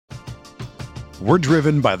We're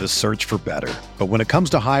driven by the search for better. But when it comes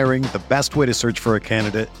to hiring, the best way to search for a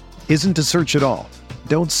candidate isn't to search at all.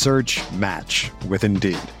 Don't search, match with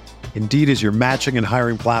Indeed. Indeed is your matching and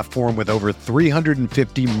hiring platform with over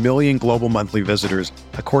 350 million global monthly visitors,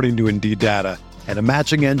 according to Indeed data, and a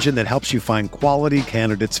matching engine that helps you find quality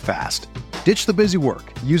candidates fast. Ditch the busy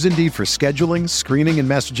work. Use Indeed for scheduling, screening, and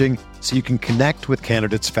messaging so you can connect with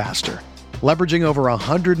candidates faster. Leveraging over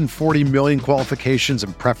 140 million qualifications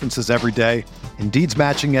and preferences every day, Indeed's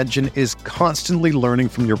matching engine is constantly learning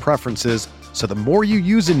from your preferences, so the more you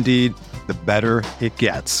use Indeed, the better it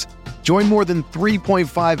gets. Join more than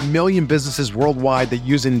 3.5 million businesses worldwide that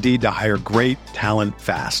use Indeed to hire great talent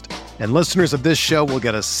fast. And listeners of this show will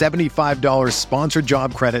get a $75 sponsored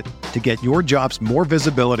job credit to get your jobs more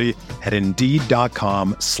visibility at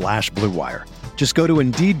Indeed.com/Blue Wire. Just go to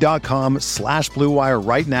Indeed.com/Blue Wire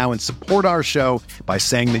right now and support our show by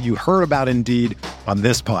saying that you heard about Indeed on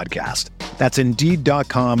this podcast. That's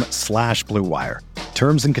Indeed.com/Blue Wire.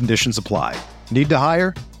 Terms and conditions apply. Need to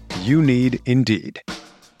hire? You need Indeed.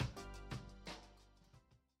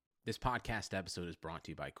 This podcast episode is brought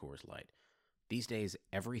to you by Coors Light. These days,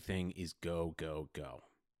 everything is go, go, go.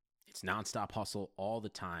 It's nonstop hustle all the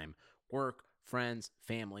time. Work, friends,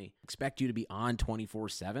 family, expect you to be on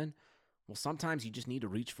 24/7. Well, sometimes you just need to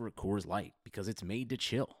reach for a Coors Light because it's made to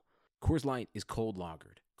chill. Coors Light is cold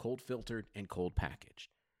lagered, cold filtered, and cold packaged.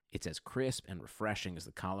 It's as crisp and refreshing as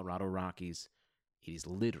the Colorado Rockies. It is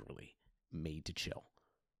literally made to chill.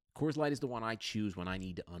 Coors Light is the one I choose when I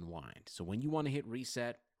need to unwind. So when you want to hit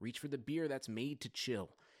reset, reach for the beer that's made to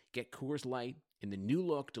chill. Get Coors Light in the new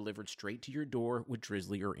look delivered straight to your door with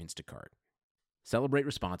Drizzly or Instacart. Celebrate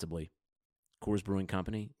responsibly. Coors Brewing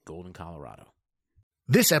Company, Golden, Colorado.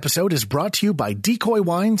 This episode is brought to you by Decoy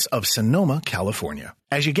Wines of Sonoma, California.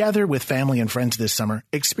 As you gather with family and friends this summer,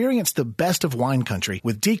 experience the best of wine country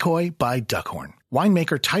with Decoy by Duckhorn.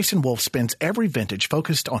 Winemaker Tyson Wolf spends every vintage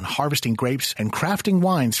focused on harvesting grapes and crafting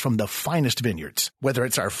wines from the finest vineyards. Whether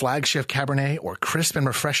it's our flagship Cabernet or crisp and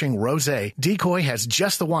refreshing Rosé, Decoy has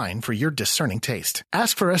just the wine for your discerning taste.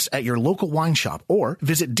 Ask for us at your local wine shop or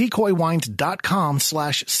visit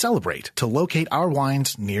decoywines.com/celebrate to locate our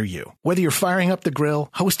wines near you. Whether you're firing up the grill,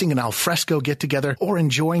 hosting an alfresco get-together, or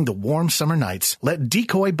enjoying the warm summer nights, let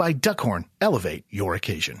Decoy by Duckhorn elevate your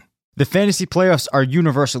occasion. The fantasy playoffs are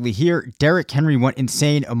universally here. Derrick Henry went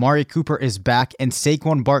insane. Amari Cooper is back, and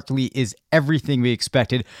Saquon Barkley is everything we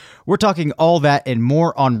expected. We're talking all that and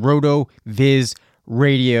more on RotoViz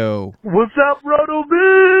Radio. What's up,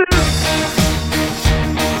 RotoViz?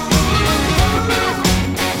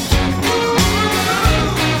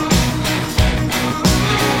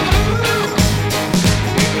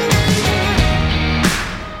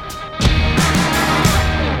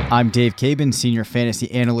 I'm Dave Cabin, Senior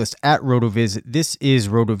Fantasy Analyst at RotoViz. This is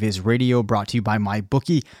RotoViz Radio, brought to you by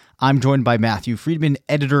MyBookie. I'm joined by Matthew Friedman,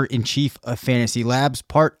 Editor-in-Chief of Fantasy Labs,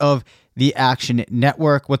 part of the Action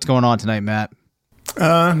Network. What's going on tonight, Matt?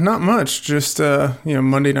 Not much. Just,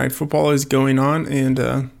 Monday Night Football is going on, and,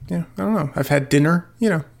 I don't know. I've had dinner.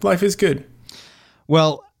 Life is good.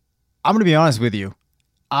 Well, I'm going to be honest with you.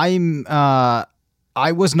 I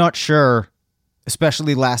was not sure,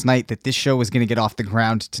 especially last night, that this show was going to get off the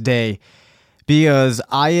ground today, because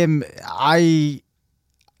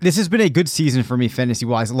this has been a good season for me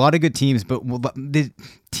fantasy-wise. A lot of good teams, but the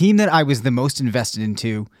team that I was the most invested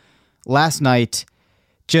into last night,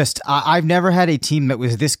 I've never had a team that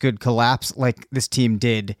was this good collapse like this team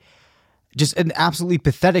did. Just an absolutely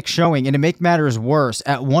pathetic showing, and to make matters worse,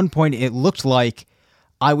 at one point it looked like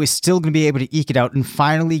I was still going to be able to eke it out and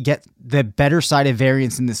finally get the better side of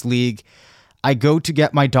variance in this league. I go to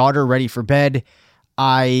get my daughter ready for bed.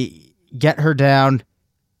 I get her down,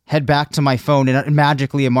 head back to my phone, and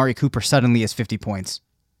magically Amari Cooper suddenly has 50 points.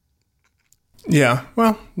 Yeah,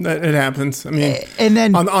 well, it happens. I mean, and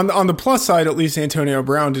then on the plus side, at least Antonio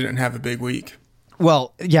Brown didn't have a big week.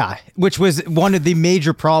 Well, yeah, which was one of the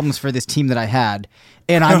major problems for this team that I had.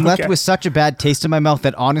 And I'm left with such a bad taste in my mouth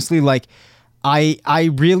that honestly, I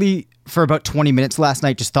really, for about 20 minutes last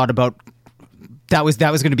night, just thought about that was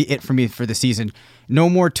going to be it for me for the season. No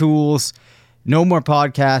more tools, no more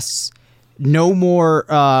podcasts, no more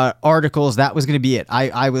articles. That was going to be it.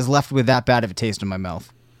 I was left with that bad of a taste in my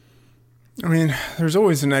mouth. I mean, there's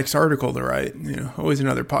always the next article to write, always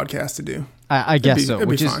another podcast to do. I guess so. It'd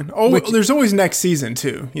be fine. There's always next season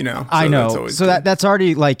too, So I know. That's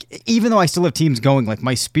already even though I still have teams going,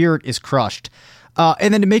 my spirit is crushed.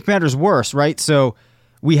 And then to make matters worse, right? So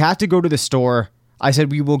we had to go to the store. I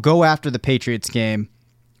said, we will go after the Patriots game.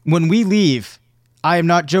 When we leave, I am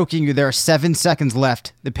not joking you, there are 7 seconds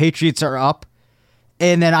left. The Patriots are up.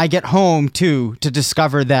 And then I get home, too, to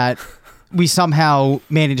discover that we somehow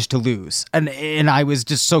managed to lose. And I was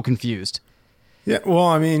just so confused. Yeah, well,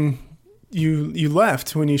 I mean, you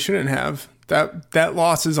left when you shouldn't have. That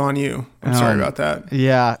loss is on you. I'm sorry about that.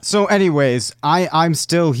 Yeah. So anyways, I'm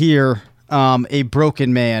still here, a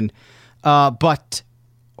broken man. But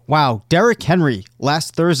wow, Derrick Henry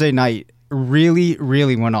last Thursday night really,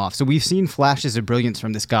 really went off. So we've seen flashes of brilliance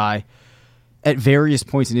from this guy at various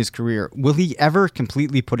points in his career. Will he ever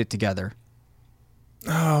completely put it together?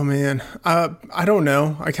 Oh, man. I don't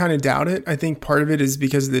know. I kind of doubt it. I think part of it is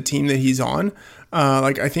because of the team that he's on.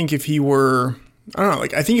 I think if he were, I don't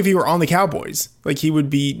know, I think if he were on the Cowboys, he would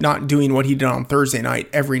be not doing what he did on Thursday night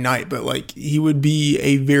every night, but he would be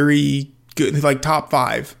a very good, top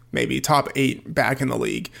 5, maybe top 8 back in the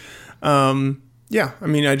league. Yeah, I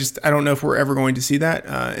mean, I don't know if we're ever going to see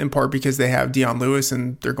that, in part because they have Deion Lewis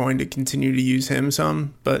and they're going to continue to use him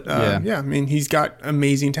some. But yeah, I mean, he's got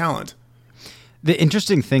amazing talent. The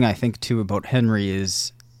interesting thing I think, too, about Henry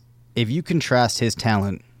is if you contrast his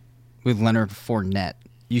talent with Leonard Fournette,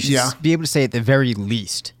 you should be able to say at the very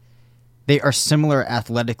least they are similar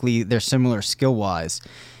athletically, they're similar skill-wise.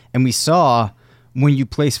 And we saw when you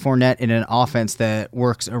place Fournette in an offense that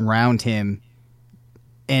works around him,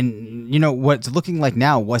 and, what's looking like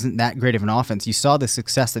now wasn't that great of an offense. You saw the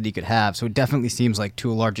success that he could have, so it definitely seems like,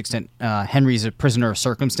 to a large extent, Henry's a prisoner of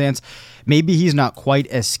circumstance. Maybe he's not quite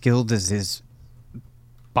as skilled as his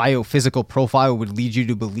biophysical profile would lead you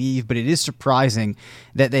to believe, but it is surprising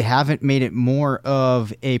that they haven't made it more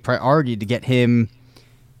of a priority to get him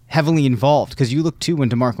heavily involved. Because you look, too, when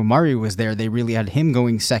DeMarco Murray was there, they really had him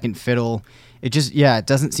going second fiddle. It just, it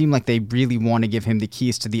doesn't seem like they really want to give him the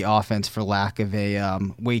keys to the offense for lack of a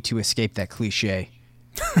way to escape that cliche.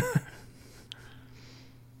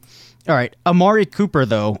 All right. Amari Cooper,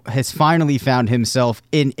 though, has finally found himself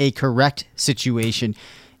in a correct situation.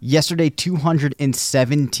 Yesterday,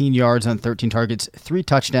 217 yards on 13 targets, 3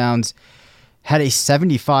 touchdowns, had a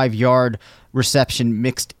 75-yard reception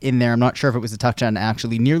mixed in there. I'm not sure if it was a touchdown,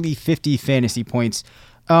 actually. Nearly 50 fantasy points.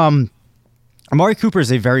 Amari Cooper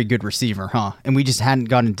is a very good receiver, huh? And we just hadn't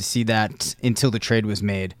gotten to see that until the trade was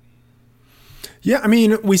made. Yeah, I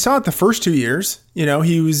mean, we saw it the first 2 years.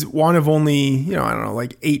 He was one of only,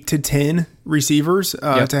 8 to 10 receivers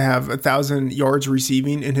to have 1,000 yards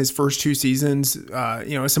receiving in his first 2 seasons,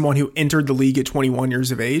 as someone who entered the league at 21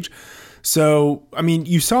 years of age. So, I mean,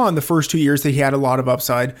 you saw in the first 2 years that he had a lot of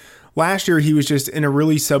upside. Last year, he was just in a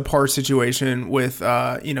really subpar situation with,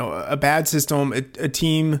 a bad system, a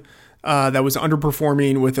team that was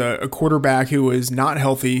underperforming with a quarterback who was not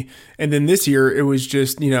healthy. And then this year, it was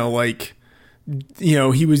just, he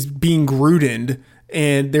was being Grudened,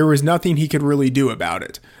 and there was nothing he could really do about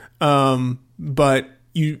it. But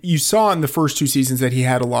you saw in the first 2 seasons that he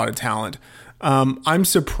had a lot of talent. I'm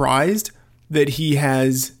surprised that he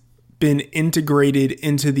has been integrated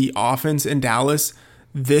into the offense in Dallas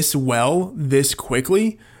this well, this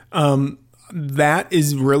quickly. That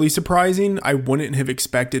is really surprising. I wouldn't have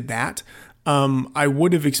expected that. I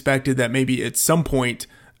would have expected that maybe at some point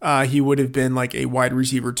he would have been like a wide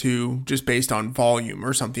receiver 2 just based on volume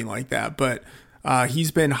or something like that. But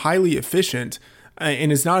he's been highly efficient,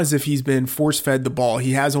 and it's not as if he's been force-fed the ball.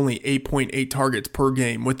 He has only 8.8 targets per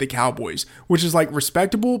game with the Cowboys, which is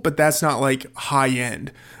respectable, but that's not high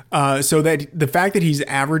end. So that the fact that he's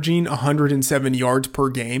averaging 107 yards per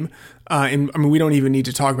game, and I mean, we don't even need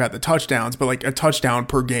to talk about the touchdowns, but a touchdown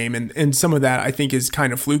per game, and some of that I think is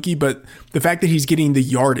kind of fluky, but the fact that he's getting the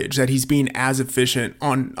yardage, that he's being as efficient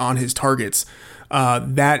on his targets,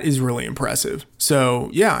 that is really impressive. So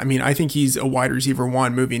yeah, I mean, I think he's a wide receiver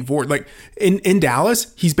 1 moving forward. In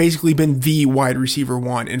Dallas, he's basically been the wide receiver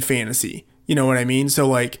 1 in fantasy. You know what I mean?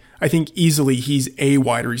 So I think easily he's a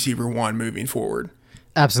wide receiver 1 moving forward.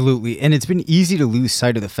 Absolutely. And it's been easy to lose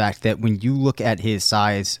sight of the fact that when you look at his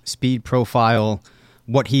size, speed profile,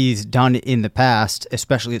 what he's done in the past,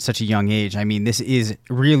 especially at such a young age, I mean, this is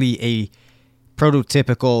really a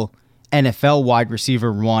prototypical NFL wide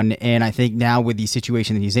receiver 1. And I think now with the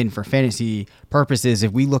situation that he's in for fantasy purposes,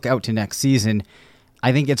 if we look out to next season,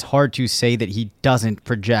 I think it's hard to say that he doesn't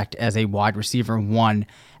project as a wide receiver 1.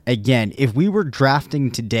 Again, if we were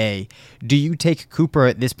drafting today, do you take Cooper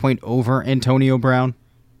at this point over Antonio Brown?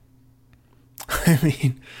 I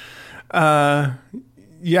mean,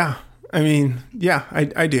 yeah. I mean, yeah,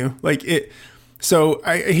 I do. So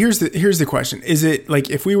here's the question. Is it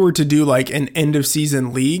if we were to do an end of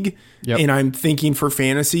season league, and I'm thinking for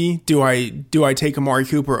fantasy, do I take Amari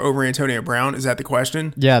Cooper over Antonio Brown? Is that the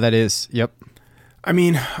question? Yeah, that is. Yep. I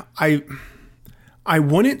mean, I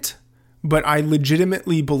wouldn't, but I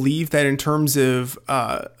legitimately believe that in terms of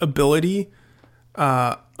ability,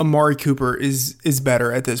 Amari Cooper is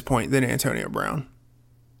better at this point than Antonio Brown.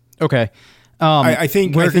 Okay. I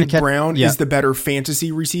think Brown yeah. is the better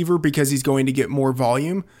fantasy receiver because he's going to get more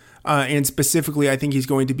volume. And specifically, I think he's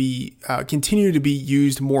going to be continue to be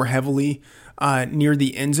used more heavily near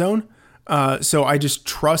the end zone. So I just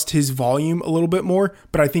trust his volume a little bit more.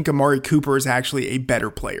 But I think Amari Cooper is actually a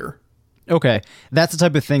better player. Okay. That's the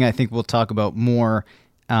type of thing I think we'll talk about more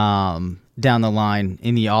down the line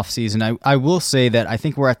in the offseason. I will say that I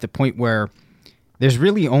think we're at the point where there's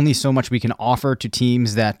really only so much we can offer to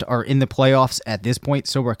teams that are in the playoffs at this point.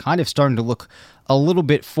 So we're kind of starting to look a little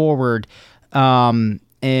bit forward. If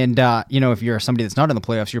you're somebody that's not in the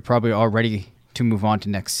playoffs, you're probably all ready to move on to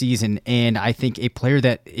next season. And I think a player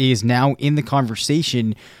that is now in the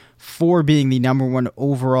conversation for being the number one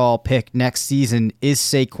overall pick next season is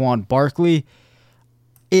Saquon Barkley.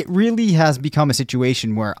 It really has become a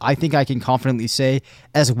situation where I think I can confidently say,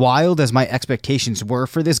 as wild as my expectations were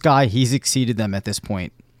for this guy, he's exceeded them at this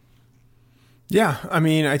point. Yeah, I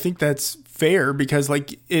mean, I think that's fair because,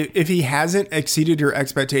 like, if he hasn't exceeded your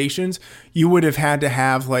expectations, you would have had to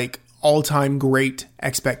have, like, all-time great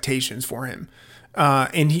expectations for him.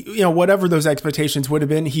 And he, whatever those expectations would have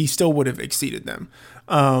been, he still would have exceeded them.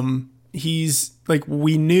 He's, like,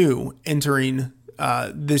 we knew entering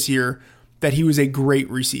this year that he was a great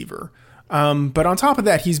receiver. But on top of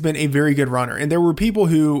that, he's been a very good runner. And there were people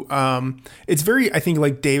who, it's very, I think,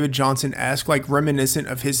 like David Johnson-esque, like reminiscent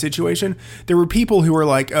of his situation. There were people who were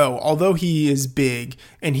like, oh, although he is big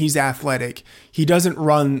and he's athletic, he doesn't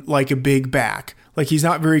run like a big back. Like, he's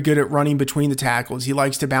not very good at running between the tackles. He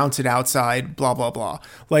likes to bounce it outside, blah, blah, blah.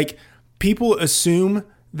 Like, people assume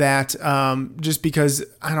that just because,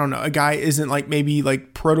 I don't know, a guy isn't like maybe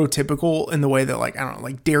like prototypical in the way that, like, I don't know,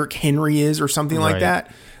 like Derrick Henry is or something like that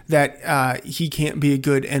he can't be a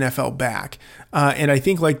good NFL back. And I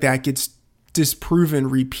think like that gets disproven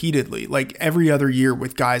repeatedly, like every other year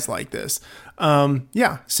with guys like this.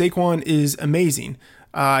 Saquon is amazing.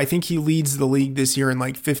 I think he leads the league this year in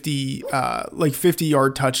like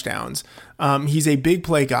 50-yard touchdowns. He's a big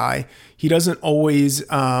play guy. He doesn't always,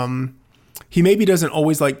 he maybe doesn't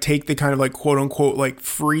always like take the kind of like quote unquote like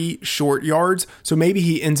free short yards. So maybe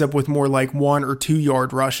he ends up with more like 1 or 2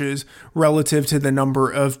 yard rushes relative to the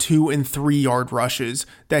number of 2 and 3 yard rushes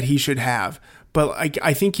that he should have. But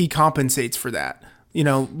I think he compensates for that,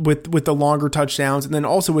 with the longer touchdowns and then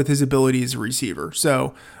also with his ability as a receiver.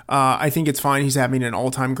 So I think it's fine. He's having an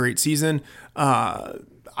all-time great season.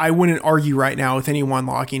 I wouldn't argue right now with anyone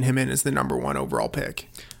locking him in as the number one overall pick.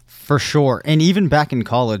 For sure. And even back in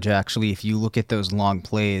college, actually, if you look at those long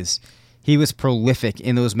plays, he was prolific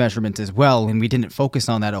in those measurements as well. And we didn't focus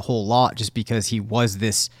on that a whole lot just because he was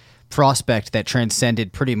this prospect that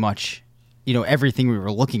transcended pretty much, everything we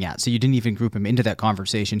were looking at. So you didn't even group him into that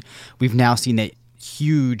conversation. We've now seen that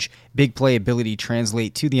huge big play ability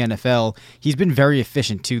translate to the NFL. He's been very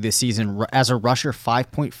efficient too this season as a rusher,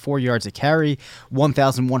 5.4 yards a carry,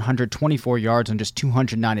 1,124 yards on just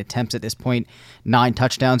 209 attempts at this point, 9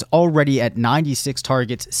 touchdowns, already at 96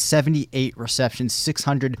 targets, 78 receptions,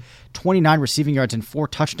 629 receiving yards and 4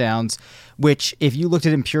 touchdowns, which if you looked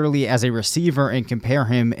at him purely as a receiver and compare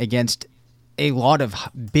him against a lot of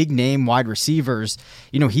big name wide receivers,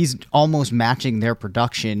 he's almost matching their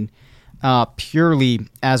production purely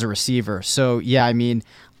as a receiver. So, yeah, I mean,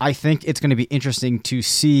 I think it's going to be interesting to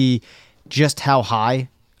see just how high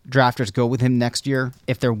drafters go with him next year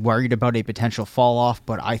if they're worried about a potential fall off.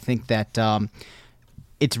 But I think that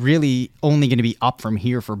it's really only going to be up from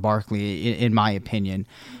here for Barkley, in my opinion.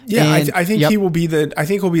 Yeah, I think he'll be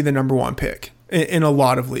the number one pick in a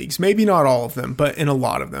lot of leagues. Maybe not all of them, but in a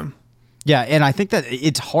lot of them. Yeah, and I think that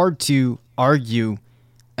it's hard to argue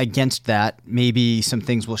against that. Maybe some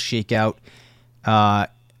things will shake out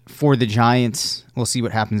for the Giants. We'll see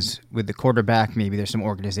what happens with the quarterback. Maybe there's some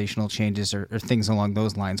organizational changes or things along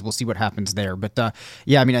those lines. We'll see what happens there. But I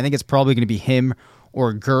think it's probably going to be him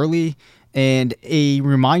or Gurley. And a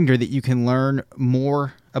reminder that you can learn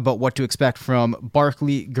more about what to expect from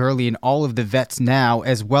Barkley, Gurley, and all of the vets now,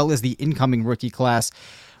 as well as the incoming rookie class.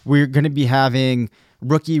 We're going to be having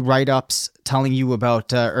rookie write-ups telling you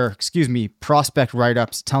about, prospect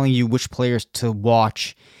write-ups telling you which players to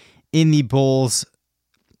watch in the bowls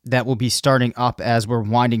that will be starting up as we're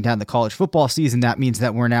winding down the college football season. That means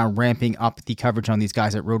that we're now ramping up the coverage on these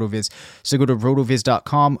guys at RotoViz. So go to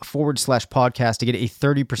rotoviz.com/podcast to get a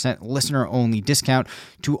 30% listener-only discount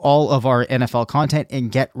to all of our NFL content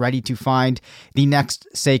and get ready to find the next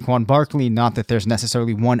Saquon Barkley. Not that there's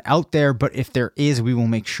necessarily one out there, but if there is, we will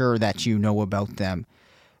make sure that you know about them.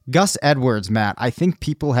 Gus Edwards, Matt, I think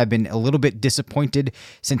people have been a little bit disappointed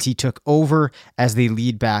since he took over as the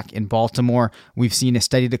lead back in Baltimore. We've seen a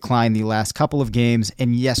steady decline the last couple of games,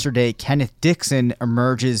 and yesterday Kenneth Dixon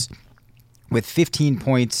emerges with 15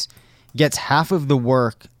 points, gets half of the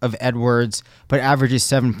work of Edwards, but averages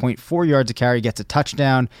 7.4 yards a carry, gets a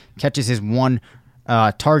touchdown, catches his one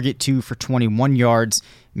target 2 for 21 yards.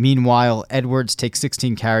 Meanwhile, Edwards takes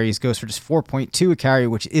 16 carries, goes for just 4.2 a carry,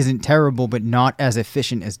 which isn't terrible, but not as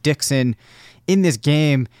efficient as Dixon. In this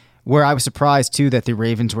game, where I was surprised, too, that the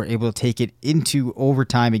Ravens were able to take it into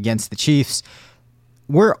overtime against the Chiefs.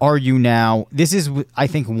 Where are you now? This is, I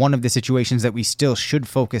think, one of the situations that we still should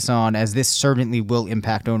focus on, as this certainly will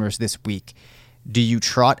impact owners this week. Do you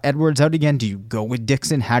trot Edwards out again? Do you go with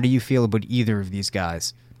Dixon? How do you feel about either of these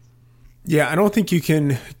guys? Yeah, I don't think you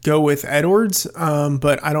can go with Edwards,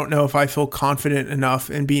 but I don't know if I feel confident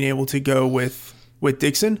enough in being able to go with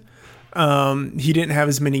Dixon. He didn't have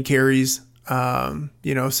as many carries,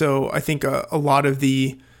 so I think a lot of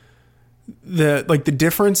the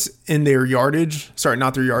difference in their yardage,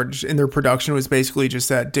 in their production was basically just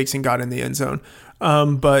that Dixon got in the end zone.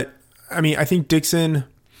 But I mean, I think Dixon,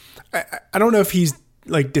 I don't know if he's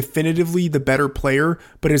like definitively the better player,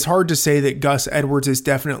 but it's hard to say that Gus Edwards is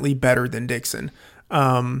definitely better than Dixon.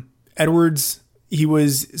 Edwards, he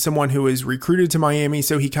was someone who was recruited to Miami,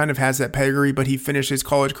 so he kind of has that pedigree, but he finished his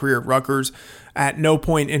college career at Rutgers. At no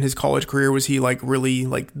point in his college career was he like really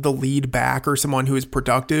like the lead back or someone who is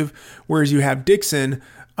productive. Whereas you have Dixon,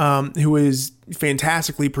 who is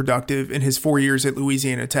fantastically productive in his 4 years at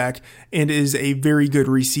Louisiana Tech and is a very good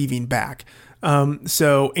receiving back. And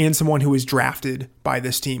someone who was drafted by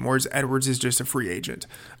this team, whereas Edwards is just a free agent.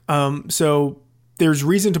 So there's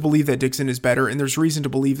reason to believe that Dixon is better, and there's reason to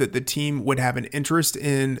believe that the team would have an interest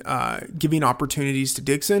in giving opportunities to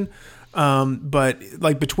Dixon. But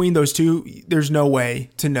like between those two, there's no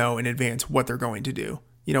way to know in advance what they're going to do.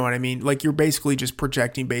 You know what I mean? Like you're basically just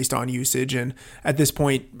projecting based on usage. And at this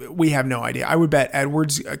point, we have no idea. I would bet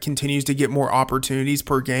Edwards continues to get more opportunities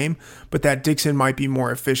per game, but that Dixon might be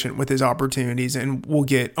more efficient with his opportunities and will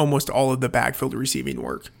get almost all of the backfield receiving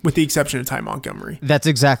work, with the exception of Ty Montgomery. That's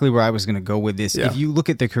exactly where I was going to go with this. Yeah. If you look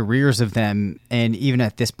at the careers of them, and even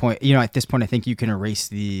at this point, I think you can erase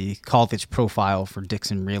the college profile for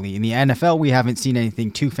Dixon, really. In the NFL, we haven't seen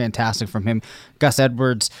anything too fantastic from him. Gus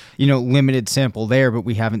Edwards, limited sample there, but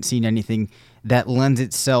we haven't seen anything that lends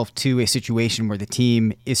itself to a situation where the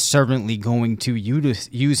team is certainly going to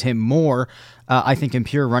use him more. I think in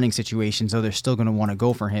pure running situations, though, they're still going to want to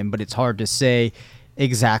go for him, but it's hard to say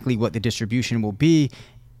exactly what the distribution will be.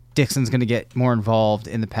 Dixon's going to get more involved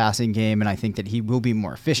in the passing game, and I think that he will be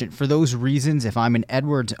more efficient. For those reasons, if I'm an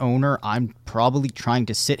Edwards owner, I'm probably trying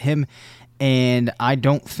to sit him. And I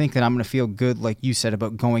don't think that I'm going to feel good, like you said,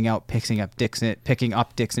 about going out, picking up Dixon,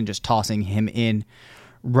 just tossing him in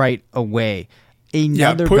right away.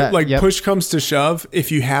 Push comes to shove.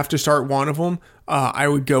 If you have to start one of them, I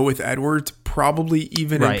would go with Edwards, probably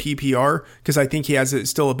even in PPR, because I think he has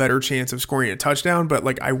still a better chance of scoring a touchdown, but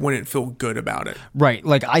like I wouldn't feel good about it. Right.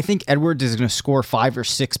 Like I think Edwards is going to score 5 or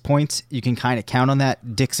 6 points. You can kind of count on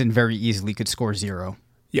that. Dixon very easily could score 0.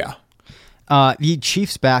 Yeah. The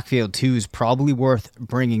Chiefs' backfield, too, is probably worth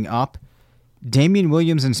bringing up. Damian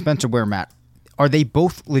Williams and Spencer Ware, Matt, are they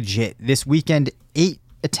both legit? This weekend, 8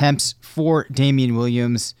 attempts for Damian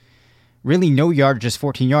Williams. Really no yard, just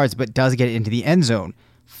 14 yards, but does get into the end zone.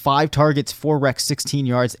 5 targets, 4 recs, 16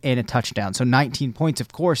 yards, and a touchdown. So 19 points.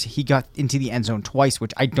 Of course, he got into the end zone twice,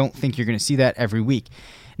 which I don't think you're going to see that every week.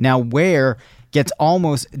 Now, Ware gets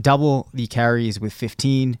almost double the carries with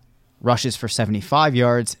 15, rushes for 75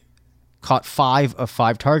 yards, caught 5 of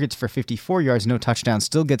 5 targets for 54 yards, no touchdown,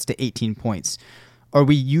 still gets to 18 points. Are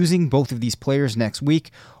we using both of these players next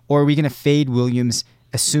week, or are we going to fade Williams,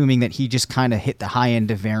 assuming that he just kind of hit the high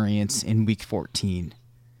end of variance in week 14?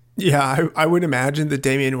 Yeah, I would imagine that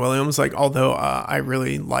Damian Williams, although I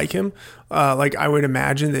really like him, I would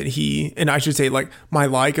imagine that my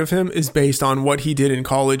like of him is based on what he did in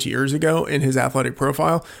college years ago in his athletic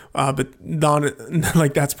profile. But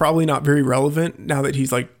that's probably not very relevant now that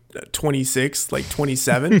he's 26,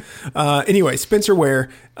 27. Anyway, Spencer Ware,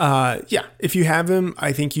 if you have him,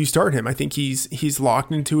 I think you start him. I think he's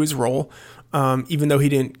locked into his role. Even though he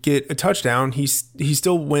didn't get a touchdown, he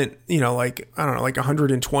still went,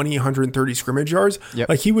 120, 130 scrimmage yards.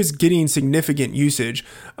 Yep. He was getting significant usage.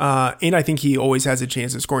 And I think he always has a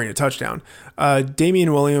chance of scoring a touchdown.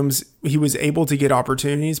 Damian Williams, he was able to get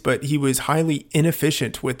opportunities, but he was highly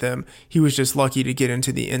inefficient with them. He was just lucky to get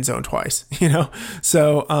into the end zone twice,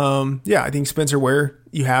 So, I think Spencer Ware,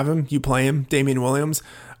 you have him, you play him. Damian Williams,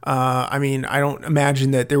 I mean, I don't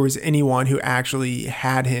imagine that there was anyone who actually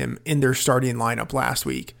had him in their starting lineup last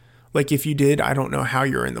week. Like, if you did, I don't know how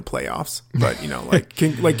you're in the playoffs, but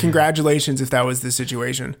congratulations if that was the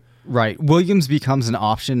situation. Right. Williams becomes an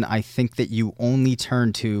option I think that you only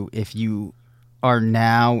turn to if you are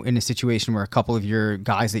now in a situation where a couple of your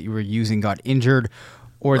guys that you were using got injured,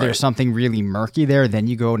 or there's something really murky there. Then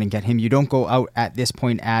you go out and get him. You don't go out at this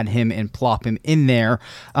point, add him and plop him in there,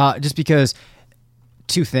 just because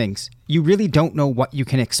two things. You really don't know what you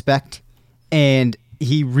can expect, and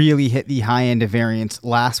he really hit the high end of variance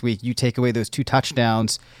last week. You take away those 2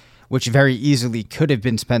 touchdowns, which very easily could have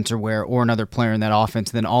been Spencer Ware or another player in that offense,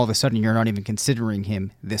 then all of a sudden you're not even considering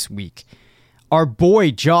him this week. Our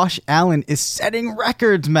boy Josh Allen is setting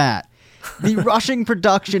records, Matt. The rushing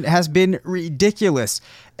production has been ridiculous.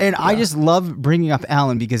 And I just love bringing up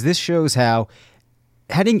Allen because this shows how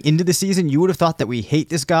heading into the season, you would have thought that we hate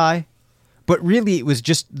this guy. But really, it was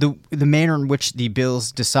just the manner in which the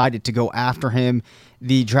Bills decided to go after him,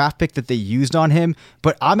 the draft pick that they used on him.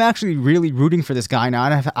 But I'm actually really rooting for this guy now,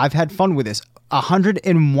 and I've had fun with this.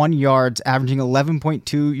 101 yards, averaging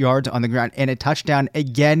 11.2 yards on the ground, and a touchdown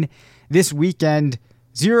again this weekend.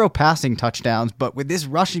 0 passing touchdowns, but with this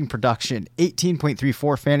rushing production,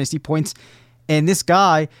 18.34 fantasy points, and this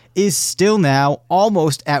guy is still now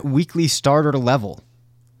almost at weekly starter level.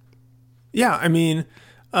 Yeah, I mean...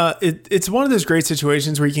 it's one of those great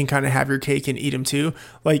situations where you can kind of have your cake and eat him too.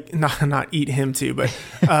 Like not eat him too, but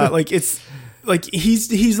like it's like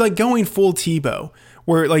he's like going full Tebow,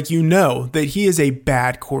 where like that he is a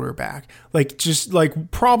bad quarterback, like just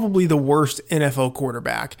like probably the worst NFL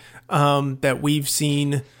quarterback that we've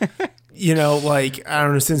seen. Like I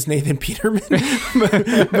don't know, since Nathan Peterman,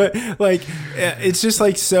 but like it's just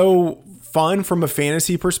like so fun from a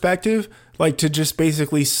fantasy perspective, like to just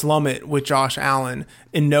basically slum it with Josh Allen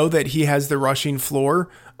and know that he has the rushing floor,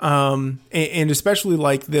 and especially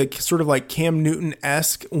like the sort of like Cam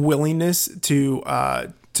Newton-esque willingness to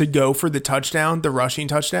go for the touchdown, the rushing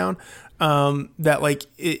touchdown, that like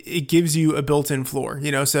it gives you a built-in floor,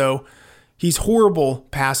 so he's horrible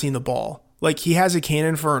passing the ball. Like he has a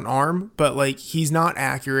cannon for an arm, but like he's not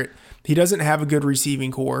accurate. He doesn't have a good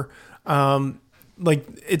receiving core.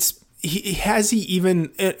 Has he even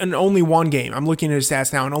in only one game? I'm looking at his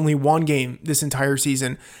stats now. In only one game this entire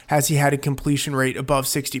season has he had a completion rate above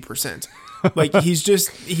 60%. Like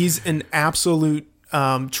he's an absolute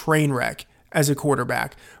train wreck as a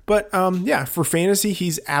quarterback. But for fantasy,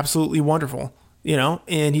 he's absolutely wonderful.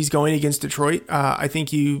 And he's going against Detroit. I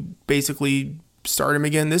think you basically start him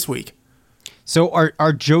again this week. So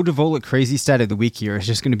our Joe Davola crazy stat of the week here is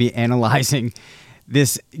just going to be analyzing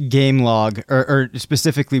this game log, or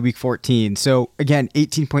specifically week 14. So again,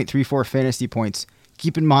 18.34 fantasy points.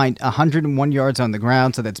 Keep in mind, 101 yards on the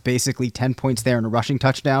ground, so that's basically 10 points there and a rushing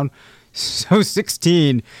touchdown. So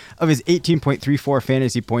 16 of his 18.34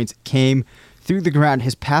 fantasy points came through the ground.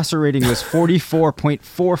 His passer rating was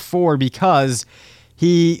 44.44 because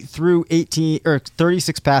he threw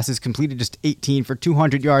 36 passes, completed just 18 for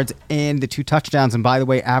 200 yards and the 2 touchdowns, and by the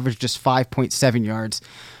way, averaged just 5.7 yards.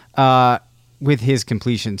 With his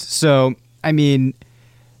completions. So, I mean,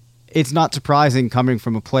 it's not surprising coming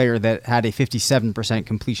from a player that had a 57%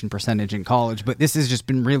 completion percentage in college, but this has just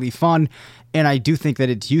been really fun, and I do think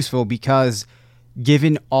that it's useful because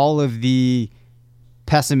given all of the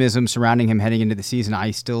pessimism surrounding him heading into the season,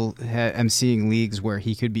 I still am seeing leagues where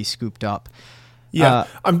he could be scooped up. Yeah,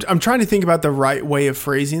 I'm trying to think about the right way of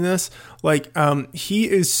phrasing this. Like, he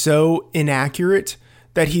is so inaccurate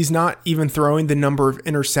that he's not even throwing the number of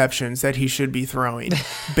interceptions that he should be throwing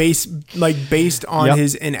based on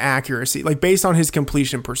his inaccuracy, like based on his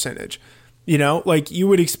completion percentage. Like you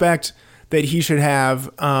would expect that he should have,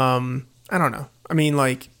 I don't know. I mean,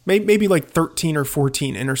 like maybe like 13 or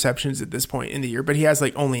 14 interceptions at this point in the year, but he has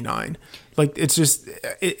like only 9. Like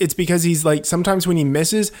it's because he's like, sometimes when he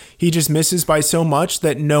misses, he just misses by so much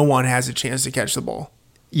that no one has a chance to catch the ball.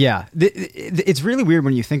 Yeah. It's really weird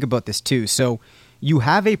when you think about this too. So you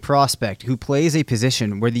have a prospect who plays a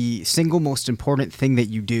position where the single most important thing that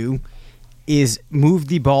you do is move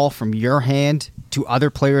the ball from your hand to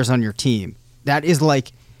other players on your team. That is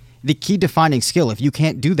like the key defining skill. If you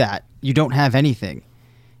can't do that, you don't have anything.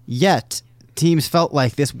 Yet, teams felt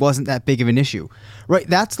like this wasn't that big of an issue. Right?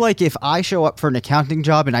 That's like if I show up for an accounting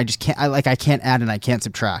job and I can't add and I can't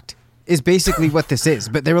subtract. Is basically what this is.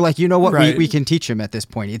 But they were like, you know what? Right. We can teach him at this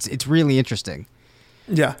point. It's really interesting.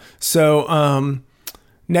 Yeah. So,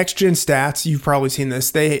 Next Gen Stats, you've probably seen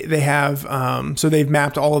this. They have so they've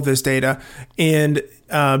mapped all of this data, and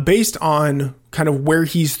based on kind of where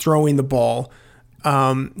he's throwing the ball,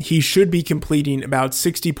 he should be completing about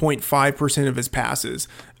 60.5% of his passes.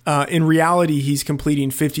 In reality, he's completing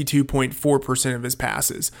 52.4% of his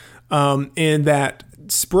passes. And that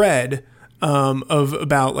spread of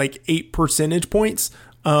about like 8 percentage points,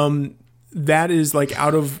 that is like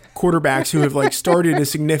out of quarterbacks who have like started a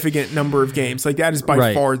significant number of games. Like that is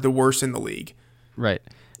by far the worst in the league. Right.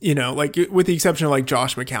 You know, like with the exception of like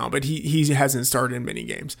Josh McCown, but he hasn't started in many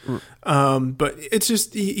games. But it's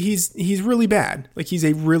just, he's really bad. Like he's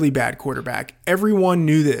a really bad quarterback. Everyone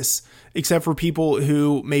knew this except for people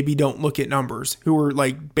who maybe don't look at numbers, who are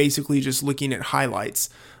like basically just looking at highlights.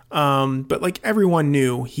 But like everyone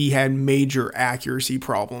knew he had major accuracy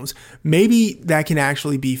problems. Maybe that can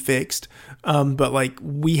actually be fixed. But like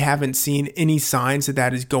we haven't seen any signs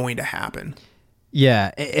that is going to happen.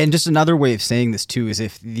 Yeah, and just another way of saying this too is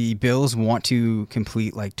if the Bills want to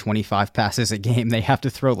complete like 25 passes a game, they have to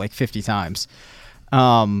throw like 50 times.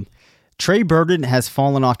 Trey Burton has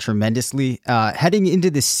fallen off tremendously. Heading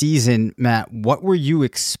into the season, Matt, what were you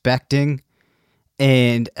expecting,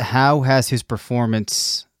 and how has his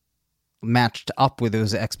performance matched up with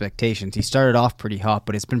those expectations? He started off pretty hot,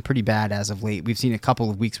 but it's been pretty bad as of late. We've seen a couple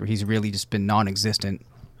of weeks where he's really just been non-existent.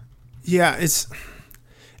 Yeah,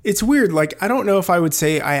 it's weird. Like, I don't know if I would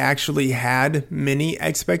say I actually had many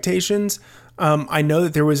expectations. I know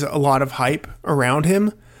that there was a lot of hype around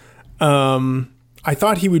him. I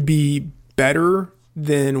thought he would be better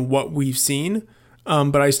than what we've seen,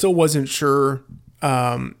 but I still wasn't sure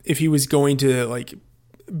if he was going to like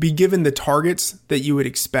be given the targets that you would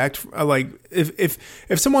expect. Like if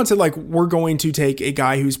someone said like, we're going to take a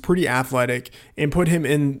guy who's pretty athletic and put him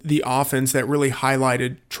in the offense that really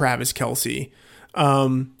highlighted Travis Kelce,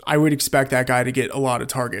 I would expect that guy to get a lot of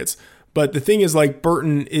targets. But the thing is, like,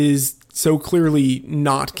 Burton is so clearly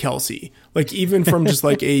not Kelce. Like, even from just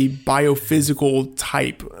like a biophysical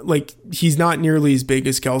type, like he's not nearly as big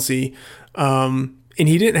as Kelce. And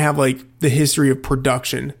he didn't have like the history of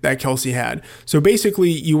production that Kelce had. So basically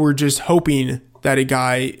you were just hoping that a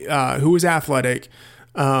guy who was athletic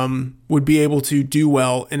would be able to do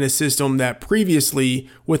well in a system that previously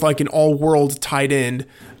with like an all-world tight end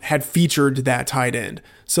had featured that tight end.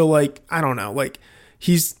 So like, I don't know, like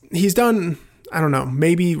he's done, I don't know,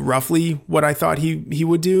 maybe roughly what I thought he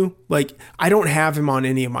would do. Like I don't have him on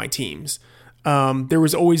any of my teams. There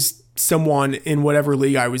was always someone in whatever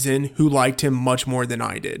league I was in who liked him much more than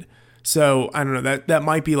I did. So I don't know, that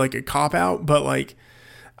might be like a cop out, but like,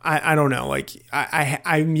 I don't know. Like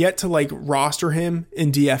I'm yet to like roster him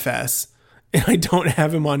in DFS, and I don't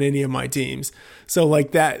have him on any of my teams. So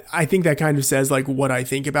like that, I think that kind of says like what I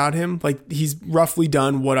think about him. Like he's roughly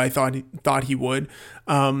done what I thought he would.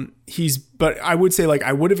 But I would say like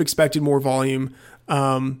I would have expected more volume.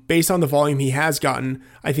 Based on the volume he has gotten,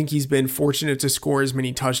 I think he's been fortunate to score as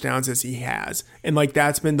many touchdowns as he has. And like,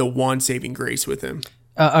 that's been the one saving grace with him.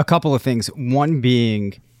 A couple of things. One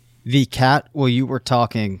being the cat, while you were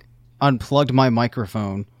talking, unplugged my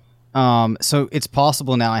microphone. So it's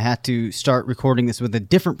possible now I had to start recording this with a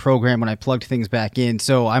different program when I plugged things back in.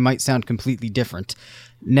 So I might sound completely different.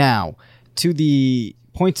 Now, to the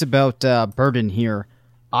points about Burton here,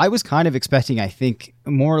 I was kind of expecting, I think,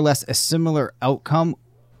 more or less a similar outcome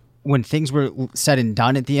when things were said and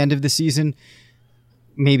done at the end of the season.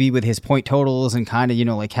 Maybe with his point totals and kind of, you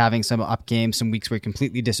know, like having some up games, some weeks where he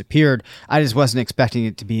completely disappeared. I just wasn't expecting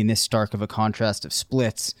it to be in this stark of a contrast of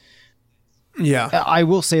splits. Yeah. I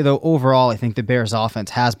will say, though, overall, I think the Bears' offense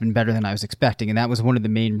has been better than I was expecting, and that was one of the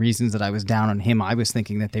main reasons that I was down on him. I was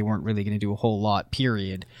thinking that they weren't really going to do a whole lot,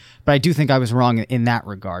 period. But I do think I was wrong in that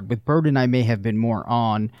regard. With Burton, I may have been more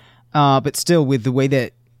on, but still, with the way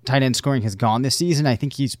that tight end scoring has gone this season, I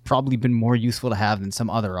think he's probably been more useful to have than some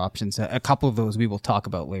other options. A couple of those we will talk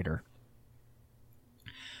about later.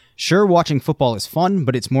 Sure, watching football is fun,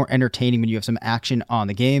 but it's more entertaining when you have some action on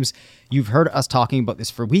the games. You've heard us talking about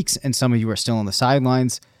this for weeks, and some of you are still on the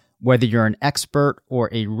sidelines. Whether you're an expert or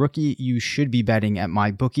a rookie, you should be betting at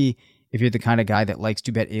MyBookie. If you're the kind of guy that likes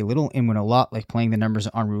to bet a little and win a lot, like playing the numbers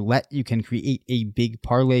on roulette, you can create a big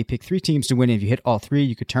parlay. Pick 3 teams to win. If you hit all 3,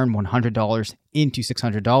 you could turn $100 into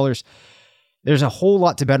 $600. There's a whole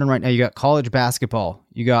lot to bet on right now. You got college basketball.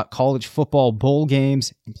 You got college football bowl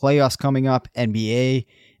games, playoffs coming up, NBA,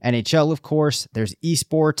 NHL, of course. There's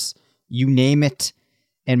esports, you name it.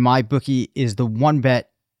 And MyBookie is the one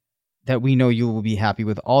bet that we know you will be happy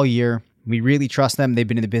with all year. We really trust them. They've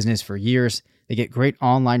been in the business for years. They get great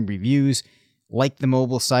online reviews, like the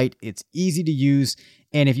mobile site. It's easy to use.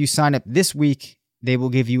 And if you sign up this week, they will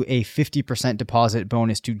give you a 50% deposit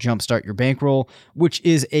bonus to jumpstart your bankroll, which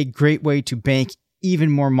is a great way to bank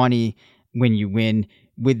even more money when you win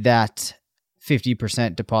with that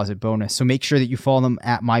 50% deposit bonus. So make sure that you follow them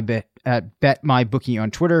at BetMyBookie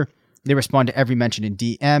on Twitter. They respond to every mention in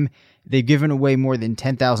DM. They've given away more than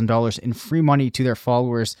 $10,000 in free money to their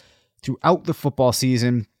followers throughout the football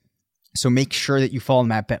season. So make sure that you follow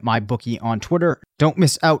them at BetMyBookie on Twitter. Don't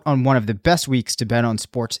miss out on one of the best weeks to bet on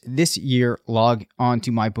sports this year. Log on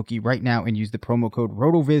to MyBookie right now and use the promo code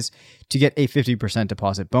RotoViz to get a 50%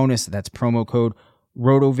 deposit bonus. That's promo code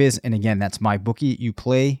RotoViz. And again, that's MyBookie. You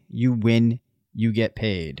play, you win, you get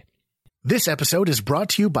paid. This episode is brought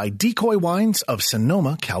to you by Decoy Wines of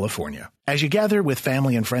Sonoma, California. As you gather with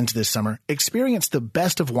family and friends this summer, experience the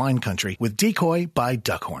best of wine country with Decoy by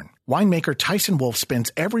Duckhorn. Winemaker Tyson Wolf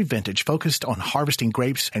spends every vintage focused on harvesting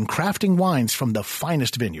grapes and crafting wines from the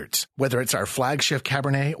finest vineyards. Whether it's our flagship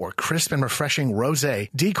Cabernet or crisp and refreshing Rosé,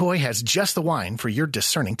 Decoy has just the wine for your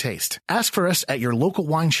discerning taste. Ask for us at your local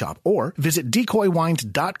wine shop or visit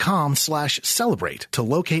decoywines.com/celebrate to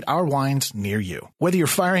locate our wines near you. Whether you're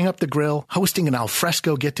firing up the grill, hosting an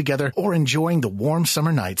alfresco get-together, or enjoying the warm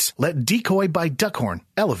summer nights, let Decoy by Duckhorn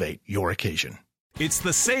elevate your occasion. It's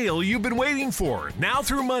the sale you've been waiting for. Now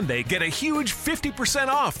through Monday, get a huge 50%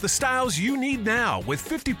 off the styles you need now with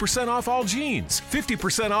 50% off all jeans,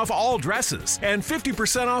 50% off all dresses, and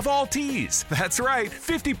 50% off all tees. That's right,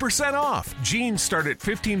 50% off. Jeans start at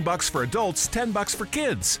 $15 for adults, $10 for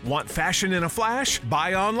kids. Want fashion in a flash?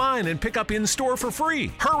 Buy online and pick up in-store for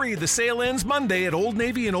free. Hurry, the sale ends Monday at Old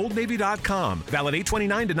Navy and OldNavy.com. Valid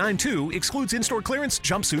 8/29 to 9/2, excludes in-store clearance,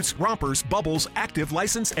 jumpsuits, rompers, bubbles, active,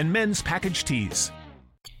 license, and men's package tees.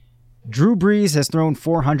 Drew Brees has thrown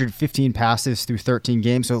 415 passes through 13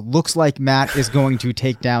 games, so it looks like Matt is going to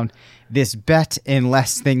take down this bet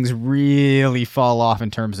unless things really fall off in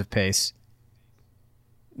terms of pace.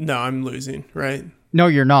 No, I'm losing, right? No,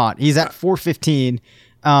 you're not. He's at 415.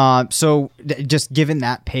 So just given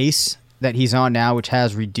that pace that he's on now, which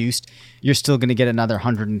has reduced, you're still going to get another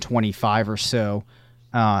 125 or so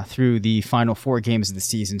through the final 4 games of the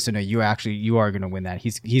season. So no, you are going to win that.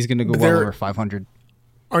 He's going to go well over 500.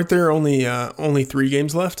 Aren't there only 3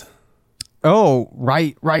 games left? Oh,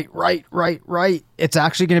 right. It's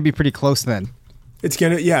actually going to be pretty close then. It's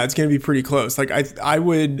gonna be pretty close. Like I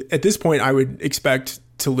would at this point, I would expect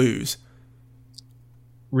to lose.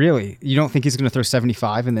 Really? You don't think he's going to throw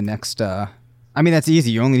 75 in the next? I mean, that's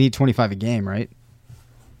easy. You only need 25 a game, right?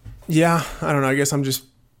 Yeah, I don't know. I guess I'm just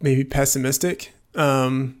maybe pessimistic.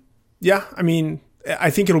 Yeah, I mean, I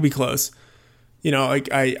think it'll be close. You know,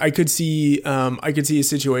 like I could see a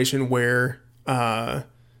situation where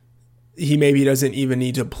he maybe doesn't even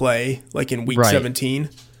need to play like in week 17.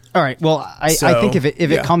 All right. Well, I think if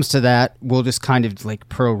it comes to that, we'll just kind of like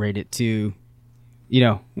prorate it to, you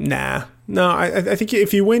know. No, I think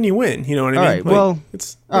if you win, you win. You know what I mean? All right. Like, well,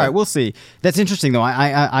 all right. We'll see. That's interesting though.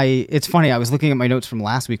 It's funny. I was looking at my notes from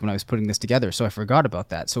last week when I was putting this together, so I forgot about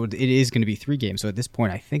that. So it is going to be 3 games. So at this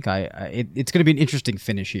point, I think it's going to be an interesting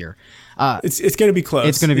finish here. It's going to be close.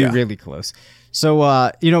 It's going to be really close.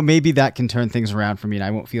 So maybe that can turn things around for me, and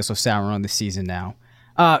I won't feel so sour on the season now.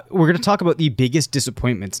 We're going to talk about the biggest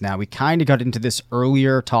disappointments now. We kind of got into this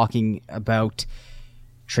earlier, talking about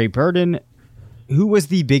Trey Burton. Who was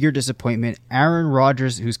the bigger disappointment? Aaron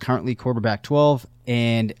Rodgers, who's currently quarterback 12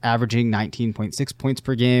 and averaging 19.6 points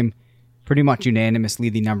per game, pretty much unanimously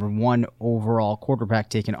the number 1 overall quarterback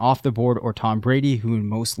taken off the board, or Tom Brady, who in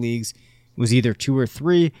most leagues was either 2 or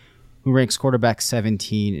 3, who ranks quarterback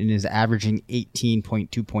 17 and is averaging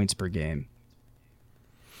 18.2 points per game.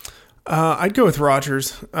 I'd go with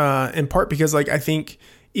Rodgers, in part because I think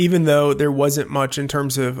even though there wasn't much in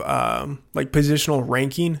terms of positional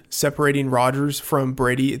ranking separating Rodgers from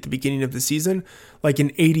Brady at the beginning of the season, like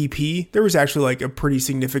in ADP, there was actually a pretty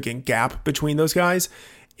significant gap between those guys.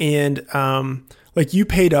 And you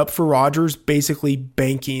paid up for Rodgers basically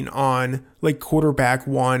banking on quarterback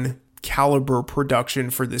 1 caliber production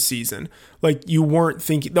for this season. You weren't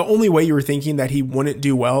thinking, the only way you were thinking that he wouldn't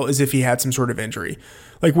do well is if he had some sort of injury.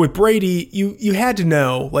 With Brady, you had to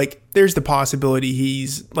know, there's the possibility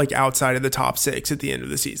he's outside of the top 6 at the end of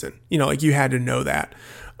the season. You had to know that.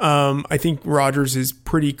 I think Rodgers has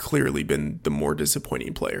pretty clearly been the more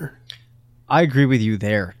disappointing player. I agree with you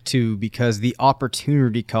there too, because the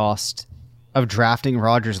opportunity cost of drafting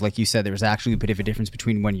Rodgers, like you said, there was actually a bit of a difference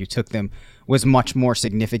between when you took them, was much more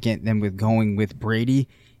significant than with going with Brady.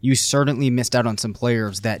 You certainly missed out on some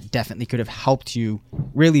players that definitely could have helped you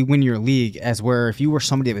really win your league, as where if you were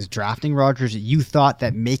somebody that was drafting Rodgers, you thought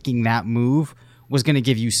that making that move was going to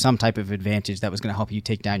give you some type of advantage that was going to help you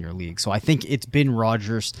take down your league. So I think it's been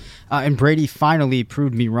Rodgers, and Brady finally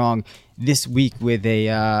proved me wrong this week with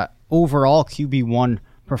a overall QB1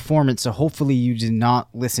 performance. So hopefully you did not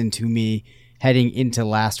listen to me heading into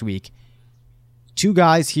last week. 2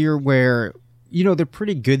 guys here where, they're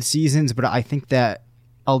pretty good seasons, but I think that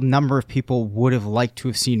a number of people would have liked to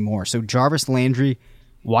have seen more. So Jarvis Landry,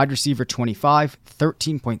 wide receiver 25,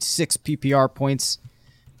 13.6 PPR points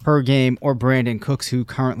per game, or Brandon Cooks, who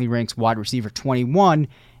currently ranks wide receiver 21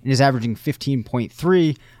 and is averaging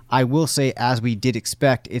 15.3. I will say, as we did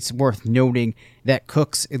expect, it's worth noting that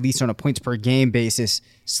Cooks, at least on a points per game basis,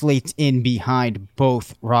 slates in behind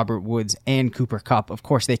both Robert Woods and Cooper Kupp. Of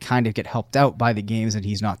course, they kind of get helped out by the games that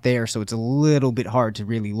he's not there, so it's a little bit hard to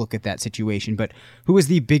really look at that situation. But who is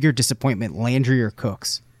the bigger disappointment, Landry or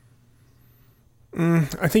Cooks?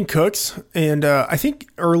 I think Cooks, and I think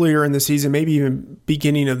earlier in the season, maybe even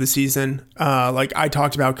beginning of the season, like I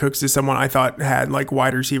talked about Cooks as someone I thought had like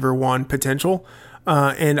wide receiver 1 potential,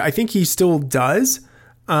 and I think he still does,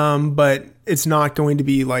 but it's not going to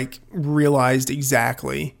be like realized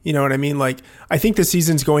exactly. You know what I mean? Like I think the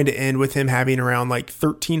season's going to end with him having around like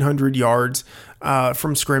 1,300 yards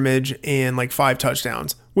from scrimmage and like 5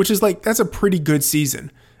 touchdowns, which is like, that's a pretty good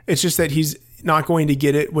season. It's just that he's not going to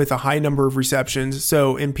get it with a high number of receptions.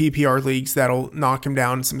 So in PPR leagues, that'll knock him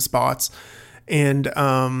down some spots. And,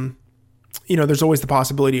 there's always the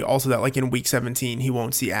possibility also that like in week 17, he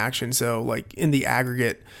won't see action. So like in the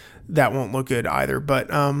aggregate, that won't look good either.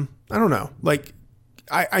 But I don't know. Like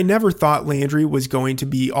I never thought Landry was going to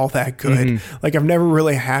be all that good. Mm-hmm. Like I've never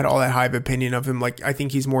really had all that high of opinion of him. Like I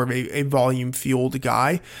think he's more of a volume fueled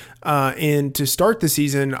guy. And to start the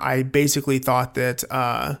season, I basically thought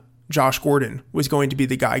that, Josh Gordon was going to be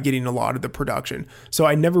the guy getting a lot of the production. So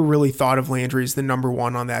I never really thought of Landry as the number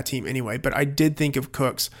 1 on that team anyway, but I did think of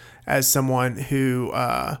Cooks as someone who,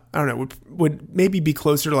 I don't know, would maybe be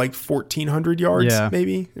closer to like 1,400 yards,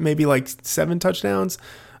 maybe like 7 touchdowns.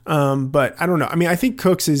 But I don't know. I mean, I think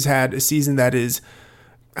Cooks has had a season that is,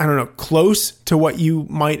 I don't know, close to what you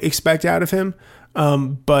might expect out of him.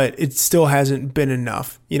 But it still hasn't been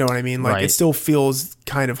enough. You know what I mean? Like It still feels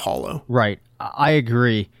kind of hollow. Right. I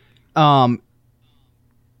agree. On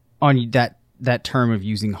that term of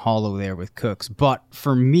using hollow there with Cooks. But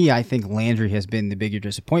for me, I think Landry has been the bigger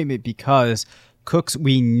disappointment because Cooks,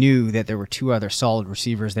 we knew that there were 2 other solid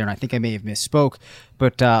receivers there, and I think I may have misspoke,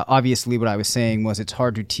 but obviously what I was saying was it's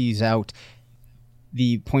hard to tease out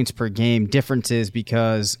the points per game differences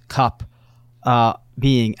because Kupp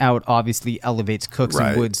being out obviously elevates Cooks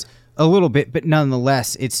and Woods a little bit, but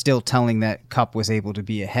nonetheless, it's still telling that Kupp was able to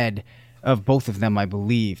be ahead of both of them, I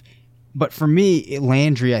believe. But for me,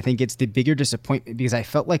 Landry, I think it's the bigger disappointment because I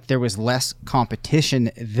felt like there was less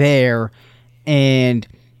competition there. And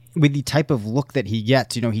with the type of look that he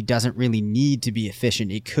gets, he doesn't really need to be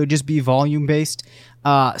efficient. It could just be volume-based.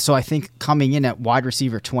 So I think coming in at wide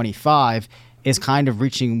receiver 25 is kind of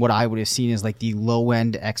reaching what I would have seen as like the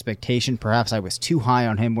low-end expectation. Perhaps I was too high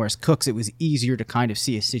on him, whereas Cooks, it was easier to kind of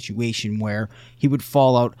see a situation where he would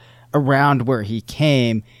fall out around where he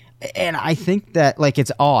came. And I think that, like,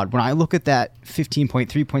 it's odd. When I look at that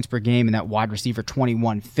 15.3 points per game and that wide receiver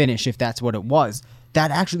 21 finish, if that's what it was,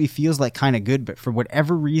 that actually feels like kind of good. But for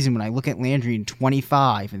whatever reason, when I look at Landry in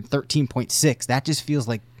 25 and 13.6, that just feels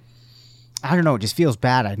like, I don't know, it just feels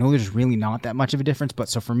bad. I know there's really not that much of a difference, but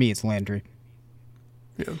so for me, it's Landry.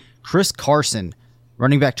 Yeah. Chris Carson,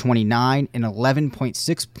 running back 29 and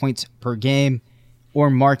 11.6 points per game,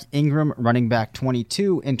 or Mark Ingram, running back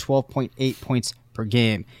 22 and 12.8 points per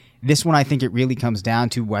game. This one, I think it really comes down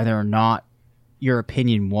to whether or not your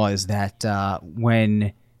opinion was that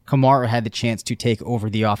when Kamara had the chance to take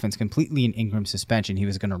over the offense completely in Ingram's suspension, he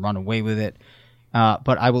was going to run away with it.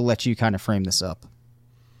 But I will let you kind of frame this up.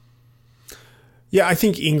 Yeah, I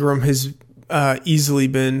think Ingram has easily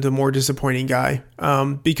been the more disappointing guy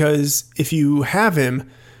because if you have him,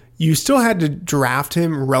 you still had to draft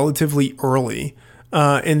him relatively early,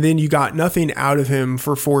 and then you got nothing out of him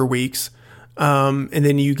for 4 weeks. And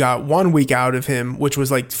then you got 1 week out of him, which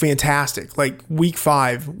was like fantastic. Like week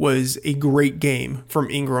 5 was a great game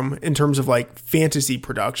from Ingram in terms of like fantasy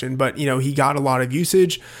production, but he got a lot of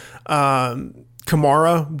usage.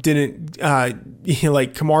 Kamara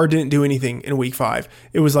didn't do anything in week 5.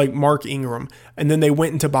 It was like Mark Ingram. And then they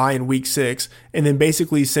went into bye in week 6. And then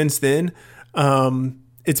basically since then,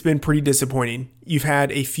 it's been pretty disappointing. You've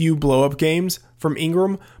had a few blow up games from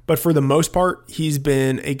Ingram, but for the most part, he's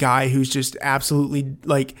been a guy who's just absolutely,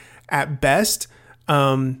 like, at best,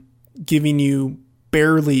 giving you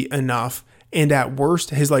barely enough, and at worst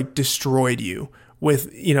has like destroyed you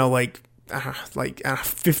with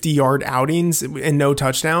 50-yard outings and no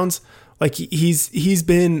touchdowns. Like he's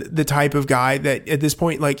been the type of guy that at this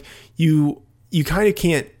point, like you kind of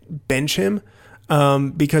can't bench him.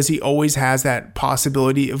 Because he always has that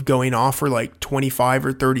possibility of going off for like 25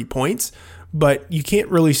 or 30 points, but you can't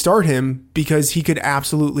really start him because he could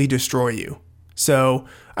absolutely destroy you. So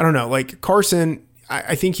I don't know, like Carson,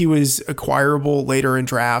 I think he was acquirable later in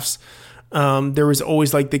drafts. There was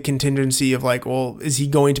always like the contingency of like, well, is he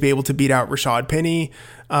going to be able to beat out Rashad Penny?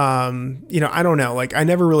 I don't know. Like, I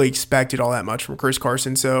never really expected all that much from Chris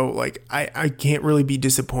Carson. So like, I can't really be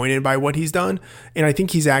disappointed by what he's done. And I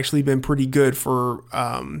think he's actually been pretty good for,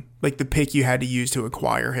 like the pick you had to use to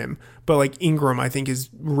acquire him. But like Ingram, I think has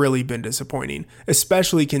really been disappointing,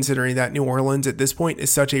 especially considering that New Orleans at this point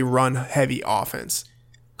is such a run heavy offense.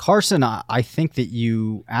 Carson, I think that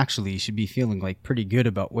you actually should be feeling like pretty good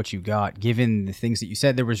about what you got, given the things that you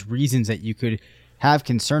said. There was reasons that you could have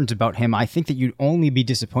concerns about him. I think that you'd only be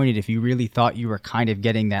disappointed if you really thought you were kind of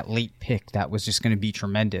getting that late pick that was just going to be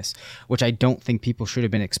tremendous, which I don't think people should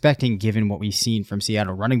have been expecting given what we've seen from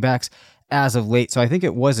Seattle running backs as of late. So I think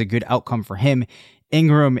it was a good outcome for him.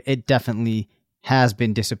 Ingram, it definitely has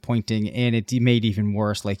been disappointing, and it made even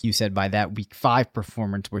worse, like you said, by that week 5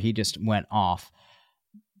 performance where he just went off.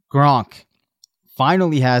 Gronk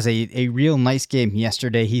finally has a real nice game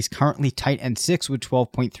yesterday. He's currently tight end 6 with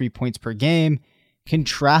 12.3 points per game.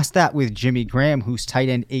 Contrast that with Jimmy Graham, who's tight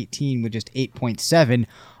end 18 with just 8.7.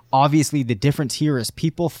 Obviously, the difference here is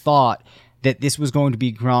people thought that this was going to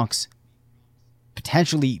be Gronk's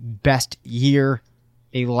potentially best year.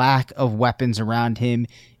 A lack of weapons around him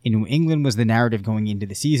in New England was the narrative going into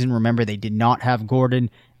the season. Remember, they did not have Gordon.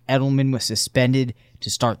 Edelman was suspended to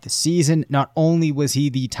start the season. Not only was he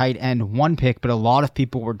the tight end 1 pick, but a lot of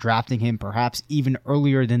people were drafting him perhaps even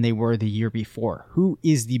earlier than they were the year before. Who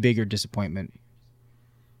is the bigger disappointment?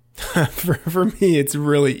 For me, it's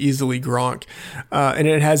really easily Gronk, and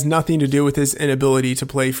it has nothing to do with his inability to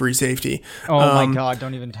play free safety. Oh my God,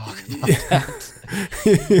 don't even talk about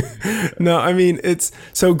that. No, I mean, it's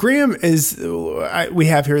so Graham is, we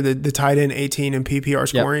have here the tight end 18 in PPR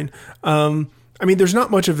scoring. Yep. I mean, there's not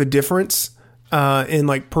much of a difference in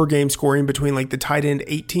like per game scoring between like the tight end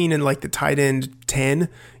 18 and like the tight end 10.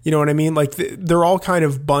 You know what I mean? Like they're all kind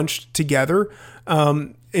of bunched together.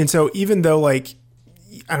 And so even though like,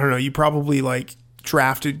 I don't know, you probably like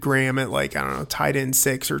drafted Graham at like, I don't know, tight end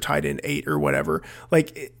 6 or tight end 8 or whatever.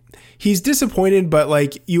 Like he's disappointed, but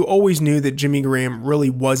like you always knew that Jimmy Graham really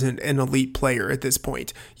wasn't an elite player at this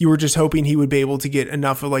point. You were just hoping he would be able to get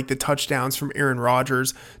enough of like the touchdowns from Aaron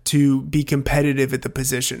Rodgers to be competitive at the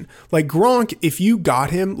position. Like Gronk, if you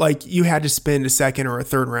got him, like you had to spend a 2nd or a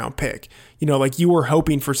 3rd round pick. You know, like you were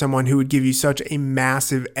hoping for someone who would give you such a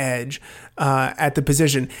massive edge at the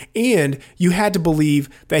position. And you had to believe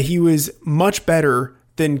that he was much better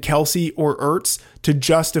than Kelsey or Ertz to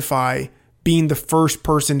justify being the first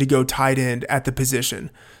person to go tight end at the position.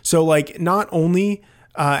 So like not only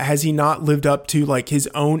has he not lived up to like his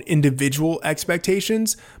own individual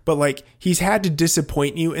expectations, but like he's had to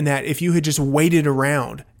disappoint you in that if you had just waited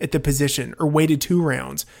around at the position or waited 2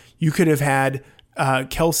 rounds, you could have had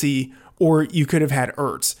Kelsey or you could have had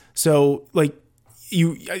Ertz. So like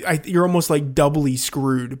you're almost like doubly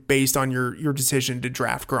screwed based on your decision to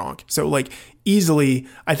draft Gronk. So like easily,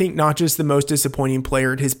 I think not just the most disappointing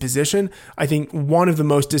player at his position, I think one of the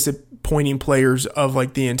most disappointing players of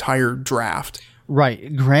like the entire draft.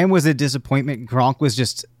 Right. Graham was a disappointment. Gronk was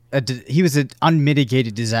just he was an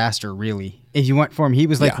unmitigated disaster, really. If you went for him, he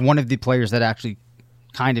was like one of the players that actually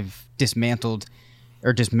kind of dismantled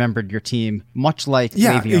or dismembered your team, much like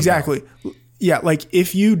Le'Veon exactly. Bell. Yeah, like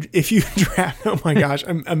if you draft, oh my gosh,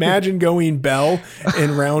 imagine going Bell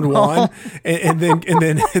in round 1 and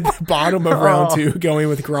then at the bottom of round 2 going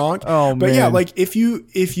with Gronk. Oh, but man. yeah, like if you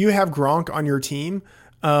have Gronk on your team,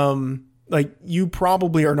 like you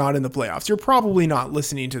probably are not in the playoffs. You're probably not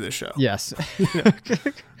listening to this show. Yes.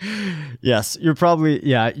 Yes, you're probably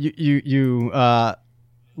you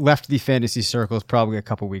left the fantasy circles probably a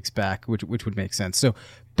couple weeks back, which would make sense. So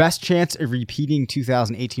best chance of repeating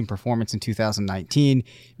 2018 performance in 2019,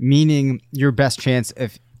 meaning your best chance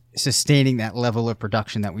of sustaining that level of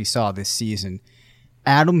production that we saw this season.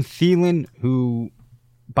 Adam Thielen, who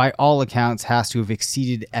by all accounts has to have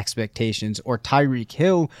exceeded expectations, or Tyreek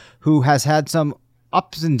Hill, who has had some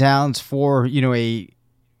ups and downs for, a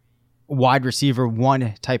wide receiver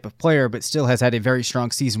 1 type of player, but still has had a very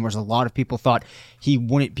strong season, whereas a lot of people thought he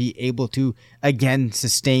wouldn't be able to again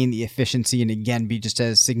sustain the efficiency and again be just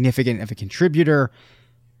as significant of a contributor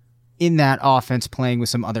in that offense, playing with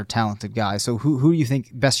some other talented guys. So who do you think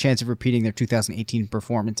best chance of repeating their 2018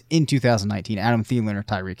 performance in 2019, Adam Thielen or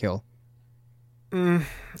Tyreek Hill? I'm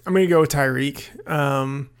going to go with Tyreek.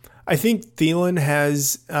 I think Thielen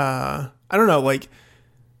has, I don't know, like,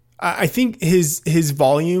 I think his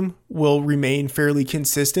volume will remain fairly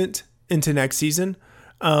consistent into next season,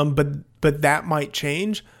 but that might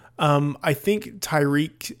change. I think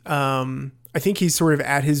Tyreek, I think he's sort of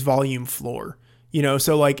at his volume floor.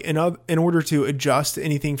 So like in order to adjust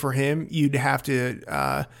anything for him, you'd have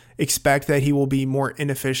to expect that he will be more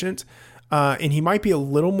inefficient. And he might be a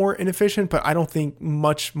little more inefficient, but I don't think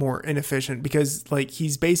much more inefficient, because like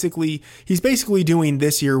he's basically doing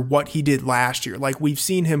this year what he did last year. Like we've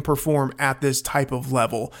seen him perform at this type of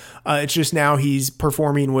level. It's just now he's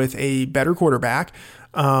performing with a better quarterback,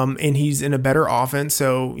 and he's in a better offense.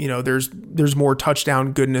 So, there's more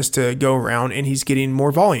touchdown goodness to go around, and he's getting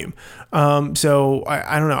more volume. So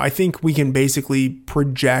I don't know. I think we can basically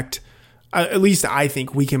project, at least I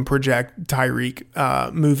think we can project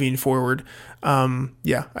Tyreek moving forward.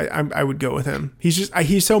 I would go with him.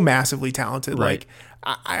 He's so massively talented. Right.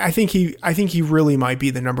 Like I think he really might be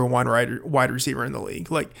the number one wide receiver in the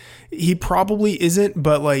league. Like he probably isn't,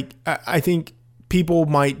 but like I think people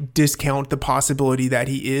might discount the possibility that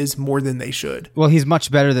he is more than they should. Well, he's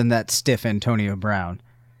much better than that stiff Antonio Brown.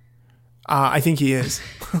 I think he is.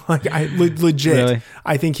 Like legit. Really?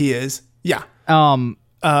 I think he is. Yeah.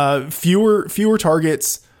 Fewer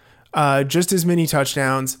targets, just as many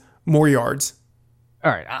touchdowns, more yards.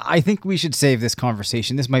 All right. I think we should save this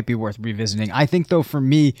conversation. This might be worth revisiting. I think, though, for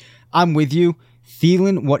me, I'm with you.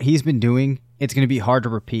 Thielen, what he's been doing, it's going to be hard to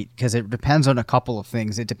repeat because it depends on a couple of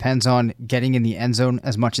things. It depends on getting in the end zone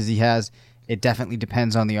as much as he has. It definitely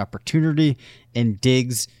depends on the opportunity and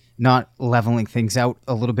Diggs not leveling things out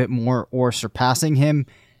a little bit more or surpassing him.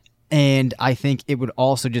 And I think it would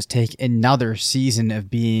also just take another season of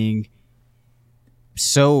being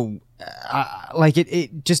so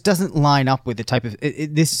it just doesn't line up with the type of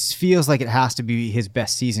this feels like it has to be his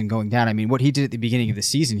best season going down. I mean, what he did at the beginning of the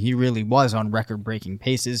season, he really was on record-breaking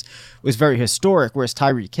paces, was very historic, whereas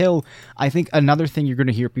Tyreek Hill, I think another thing you're going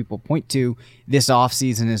to hear people point to this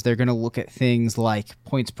offseason is they're going to look at things like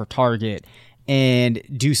points per target and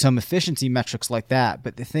do some efficiency metrics like that.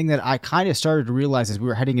 But the thing that I kind of started to realize as we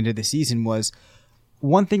were heading into the season was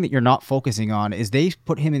one thing that you're not focusing on is they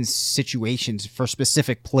put him in situations for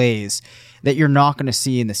specific plays that you're not going to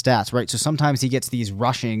see in the stats, right? So sometimes he gets these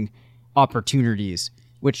rushing opportunities,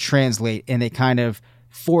 which translate and they kind of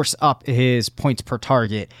force up his points per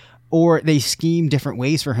target, or they scheme different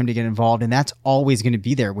ways for him to get involved. And that's always going to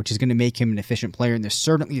be there, which is going to make him an efficient player. And there's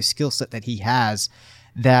certainly a skill set that he has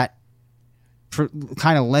that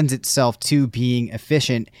kind of lends itself to being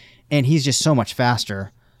efficient. And he's just so much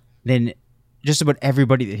faster than just about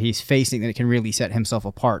everybody that he's facing that it can really set himself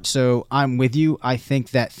apart. So I'm with you. I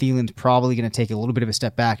think that Thielen's probably going to take a little bit of a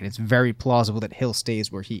step back, and it's very plausible that Hill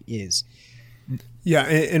stays where he is. Yeah,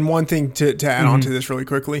 and one thing to add on to this really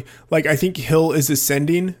quickly, like I think Hill is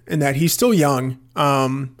ascending in that he's still young.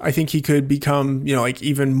 I think he could become, like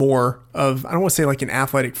even more of, I don't want to say like an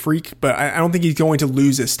athletic freak, but I don't think he's going to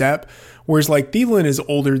lose a step. Whereas like Thielen is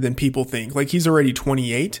older than people think. Like he's already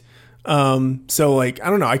 28. So like, I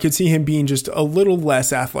don't know, I could see him being just a little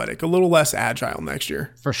less athletic, a little less agile next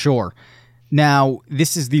year. For sure. Now,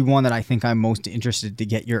 this is the one that I think I'm most interested to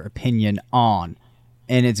get your opinion on.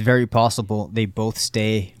 And it's very possible they both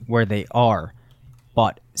stay where they are.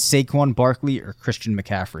 But Saquon Barkley or Christian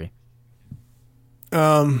McCaffrey?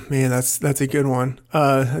 Man, that's a good one.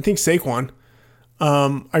 I think Saquon.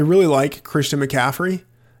 I really like Christian McCaffrey.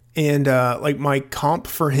 And like my comp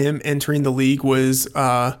for him entering the league was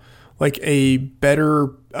like a better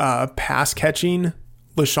pass catching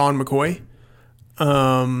LaShawn McCoy.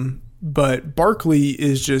 But Barkley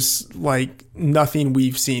is just like nothing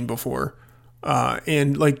we've seen before.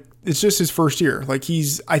 And like, it's just his first year. Like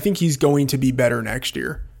I think he's going to be better next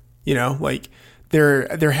year. Like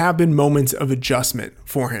there have been moments of adjustment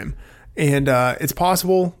for him, and it's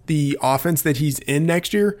possible the offense that he's in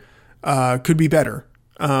next year could be better.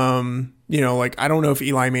 Like I don't know if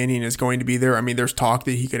Eli Manning is going to be there. I mean, there's talk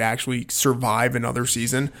that he could actually survive another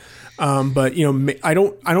season. But I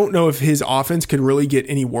don't know if his offense could really get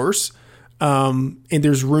any worse. And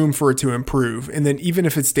there's room for it to improve. And then even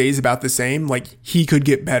if it stays about the same, like he could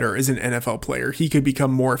get better as an NFL player. He could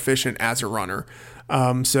become more efficient as a runner.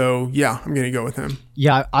 So yeah, I'm going to go with him.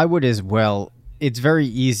 Yeah, I would as well. It's very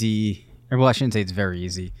easy. Or well, I shouldn't say it's very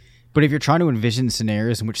easy, but if you're trying to envision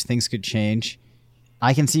scenarios in which things could change,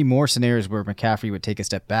 I can see more scenarios where McCaffrey would take a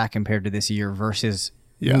step back compared to this year versus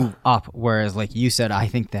move up. Whereas like you said, I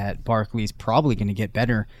think that Barkley's probably going to get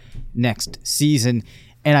better next season.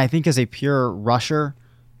 And I think as a pure rusher,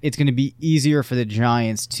 it's going to be easier for the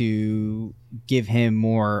Giants to give him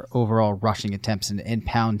more overall rushing attempts and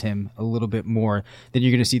pound him a little bit more than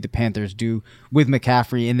you're going to see the Panthers do with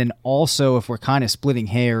McCaffrey. And then also, if we're kind of splitting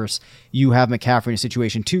hairs, you have McCaffrey in a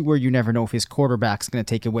situation too where you never know if his quarterback's going to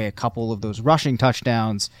take away a couple of those rushing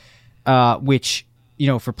touchdowns, which,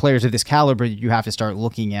 for players of this caliber, you have to start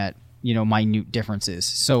looking at minute differences.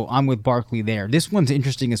 So I'm with Barkley there. This one's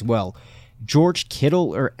interesting as well. George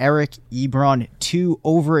Kittle or Eric Ebron, 2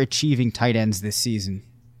 overachieving tight ends this season.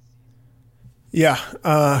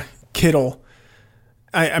 Yeah, Kittle.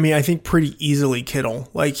 I mean, I think pretty easily Kittle.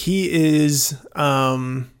 Like, he is, I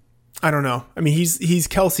don't know. I mean, he's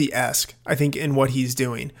Kelsey-esque, I think, in what he's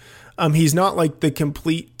doing. He's not like the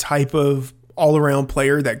complete type of all-around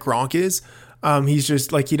player that Gronk is. He's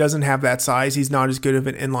just like, he doesn't have that size. He's not as good of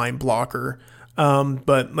an inline blocker.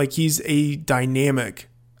 But like, he's a dynamic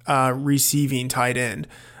receiving tight end.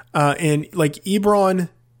 And like, Ebron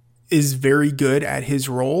is very good at his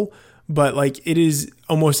role, but like, it is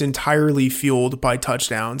almost entirely fueled by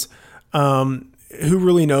touchdowns. Who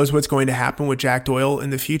really knows what's going to happen with Jack Doyle in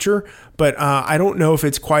the future? But I don't know if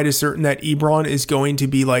it's quite as certain that Ebron is going to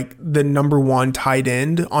be like the number 1 tight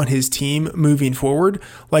end on his team moving forward.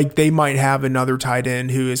 Like, they might have another tight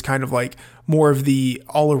end who is kind of like more of the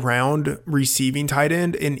all-around receiving tight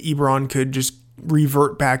end, and Ebron could just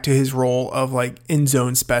revert back to his role of like end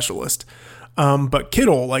zone specialist. But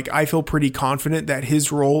Kittle, like, I feel pretty confident that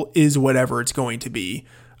his role is whatever it's going to be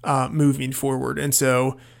moving forward. And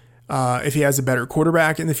so if he has a better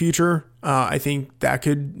quarterback in the future, I think that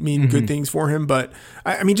could mean good things for him. But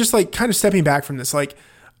I mean, just like kind of stepping back from this, like,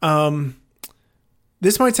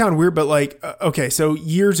 this might sound weird, but like, okay, so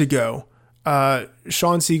years ago,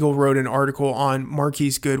 Sean Siegel wrote an article on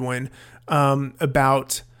Marquise Goodwin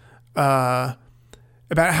about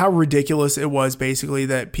how ridiculous it was, basically,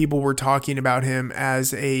 that people were talking about him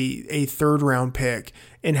as a 3rd round pick,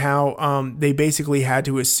 and how they basically had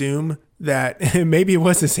to assume that maybe it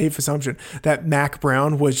was a safe assumption that Mac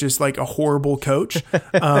Brown was just like a horrible coach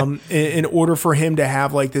in order for him to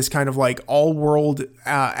have like this kind of like all-world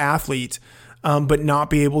athlete, but not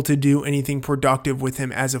be able to do anything productive with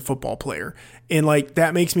him as a football player. And like,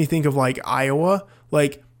 that makes me think of like Iowa.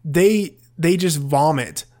 Like, they just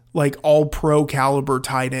vomit like all pro caliber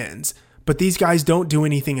tight ends, but these guys don't do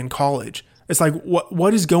anything in college. It's like,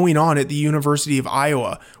 what is going on at the University of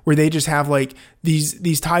Iowa, where they just have like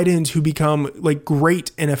these tight ends who become like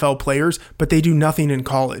great NFL players, but they do nothing in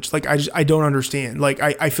college? Like, I don't understand. Like,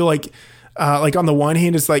 I feel like on the one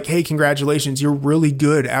hand, it's like, hey, congratulations, you're really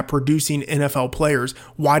good at producing NFL players.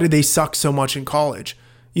 Why do they suck so much in college?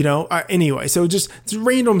 Anyway, so just it's a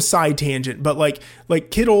random side tangent, but like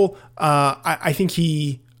Kittle, I think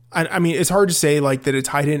I mean, it's hard to say like that a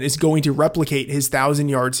tight end is going to replicate his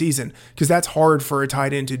 1,000-yard season, because that's hard for a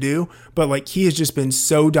tight end to do. But like, he has just been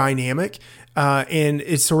so dynamic, and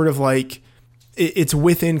it's sort of like it's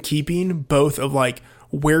within keeping both of like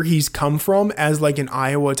where he's come from as like an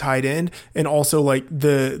Iowa tight end, and also like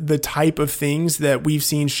the type of things that we've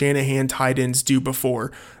seen Shanahan tight ends do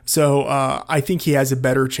before. So I think he has a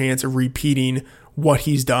better chance of repeating what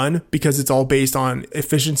he's done, because it's all based on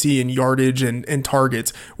efficiency and yardage and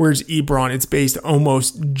targets, whereas Ebron, it's based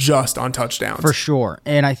almost just on touchdowns. For sure.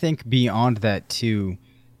 And I think beyond that too,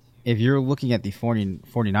 if you're looking at the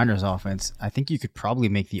 49ers offense, I think you could probably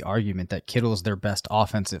make the argument that Kittle is their best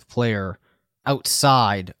offensive player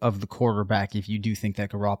outside of the quarterback, if you do think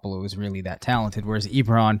that Garoppolo is really that talented. Whereas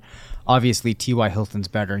Ebron, obviously T.Y. Hilton's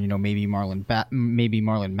better. Maybe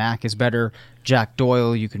Marlon Mack is better. Jack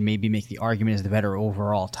Doyle, you could maybe make the argument, is the better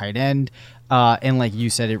overall tight end. And like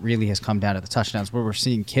you said, it really has come down to the touchdowns, where we're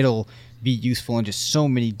seeing Kittle be useful in just so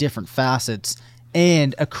many different facets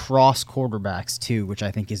and across quarterbacks too, which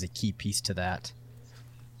I think is a key piece to that.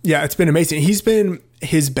 Yeah, it's been amazing. He's been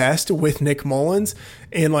his best with Nick Mullins,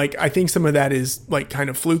 and like, I think some of that is like kind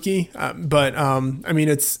of fluky, but I mean,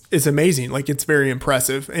 it's amazing. Like, it's very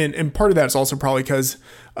impressive, and part of that is also probably because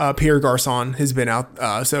Pierre Garçon has been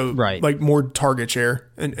out, so right, like more target share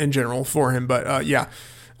in general for him. But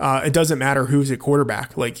it doesn't matter who's at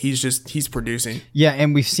quarterback. Like, he's producing. Yeah,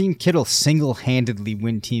 and we've seen Kittle single-handedly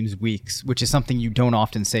win teams' weeks, which is something you don't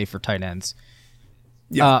often say for tight ends.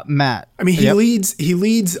 Yeah. Matt. I mean, he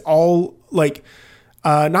leads all, like,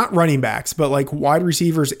 not running backs, but like wide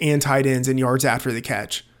receivers and tight ends in yards after the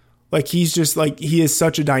catch. Like, he's just like, he is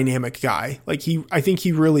such a dynamic guy. Like, I think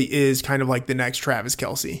he really is kind of like the next Travis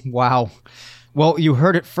Kelce. Wow. Well, you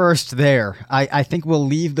heard it first there. I think we'll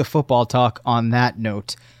leave the football talk on that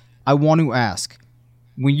note. I want to ask,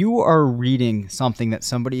 when you are reading something that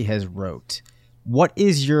somebody has wrote, what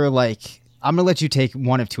is your, like, I'm going to let you take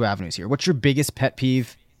one of two avenues here. What's your biggest pet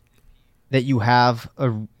peeve that you have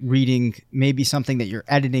reading, maybe something that you're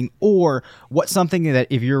editing, or what's something that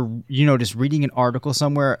if you're, just reading an article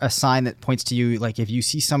somewhere, a sign that points to you, like if you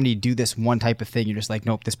see somebody do this one type of thing, you're just like,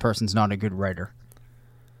 nope, this person's not a good writer.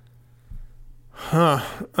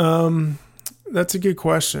 That's a good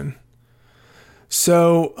question.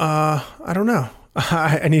 So, I don't know.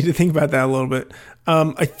 I need to think about that a little bit.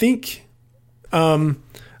 I think the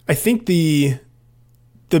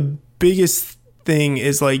biggest thing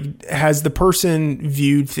is like, has the person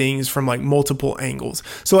viewed things from like multiple angles?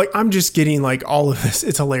 So like, I'm just getting like all of this.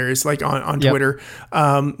 It's hilarious. Like on Twitter,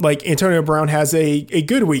 like Antonio Brown has a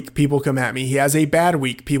good week, people come at me. He has a bad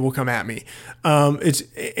week, people come at me.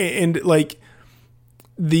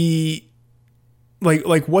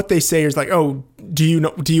 Like what they say is like, oh, do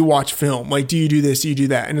you watch film? Like, do you do this? Do you do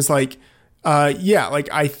that? And it's like, yeah, like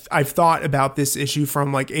I've thought about this issue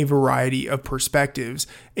from like a variety of perspectives.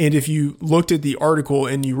 And if you looked at the article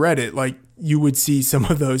and you read it, like you would see some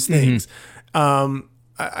of those things.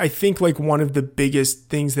 I think like one of the biggest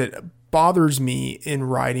things that bothers me in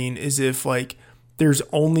writing is if like there's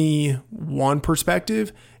only one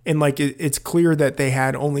perspective and like it's clear that they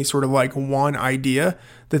had only sort of like one idea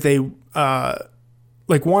that they,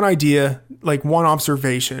 like one idea, like one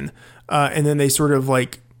observation, and then they sort of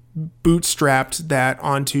like bootstrapped that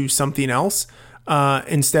onto something else,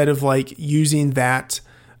 instead of like using that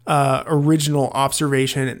original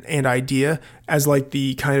observation and idea as like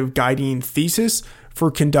the kind of guiding thesis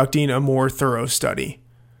for conducting a more thorough study,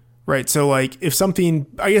 right? So like if something,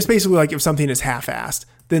 I guess basically like if something is half-assed,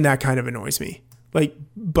 then that kind of annoys me. Like,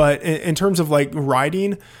 but in terms of like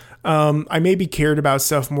writing, I maybe cared about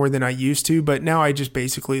stuff more than I used to, but now I just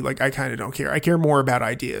basically like, I kind of don't care. I care more about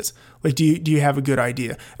ideas. Like, do you have a good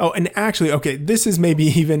idea? Oh, and actually, okay, this is maybe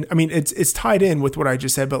even, I mean, it's tied in with what I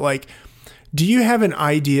just said, but like, do you have an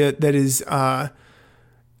idea that is,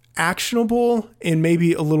 actionable and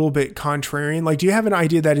maybe a little bit contrarian? Like, do you have an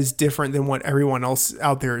idea that is different than what everyone else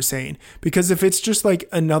out there is saying? Because if it's just like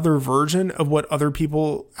another version of what other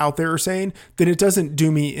people out there are saying, then it doesn't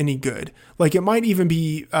do me any good. Like, it might even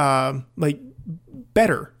be like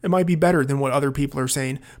better. It might be better than what other people are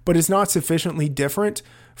saying, but it's not sufficiently different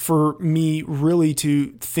for me really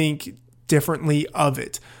to think differently of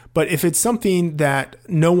it. But if it's something that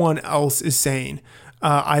no one else is saying,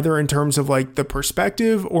 either in terms of like the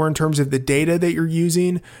perspective or in terms of the data that you're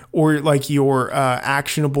using or like your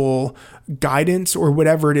actionable guidance or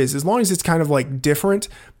whatever it is, as long as it's kind of like different,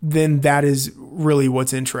 then that is really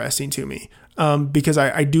what's interesting to me. Because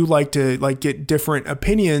I do like to like get different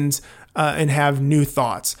opinions and have new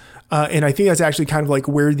thoughts. And I think that's actually kind of like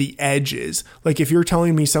where the edge is. Like if you're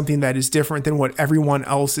telling me something that is different than what everyone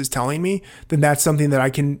else is telling me, then that's something that I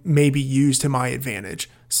can maybe use to my advantage.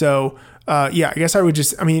 So, yeah, I guess I would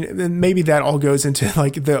just, I mean, maybe that all goes into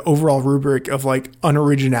like the overall rubric of like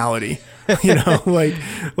unoriginality, you know,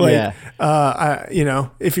 you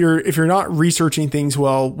know, if you're not researching things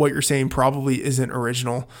well, what you're saying probably isn't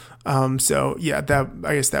original. So yeah,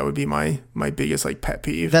 I guess that would be my biggest like pet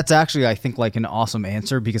peeve. That's actually, I think, like an awesome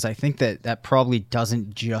answer, because I think that probably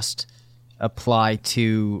doesn't just apply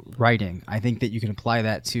to writing. I think that you can apply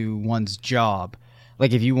that to one's job.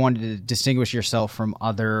 Like if you wanted to distinguish yourself from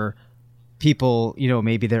other people, you know,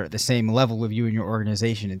 maybe they're at the same level of you in your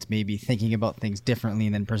organization, it's maybe thinking about things differently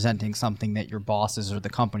and then presenting something that your bosses or the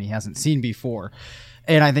company hasn't seen before.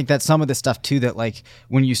 And I think that some of the stuff too, that like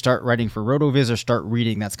when you start writing for RotoViz or start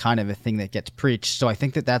reading, that's kind of a thing that gets preached. So I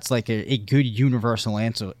think that that's like a good universal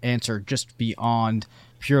answer just beyond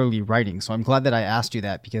purely writing. So I'm glad that I asked you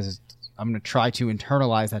that, because I'm going to try to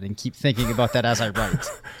internalize that and keep thinking about that as I write.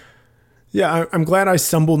 Yeah, I'm glad I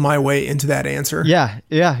stumbled my way into that answer. Yeah,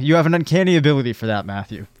 you have an uncanny ability for that,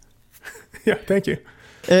 Matthew. Yeah, thank you.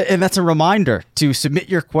 And that's a reminder to submit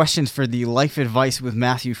your questions for the Life Advice with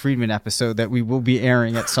Matthew Friedman episode that we will be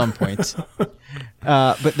airing at some point.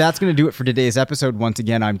 But that's going to do it for today's episode. Once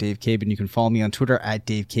again, I'm Dave Cabin. You can follow me on Twitter at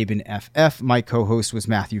DaveCabinFF. My co-host was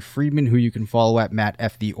Matthew Friedman, who you can follow at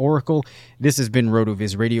MattFTheOracle. This has been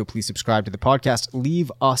RotoViz Radio. Please subscribe to the podcast. Leave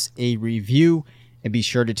us a review. And be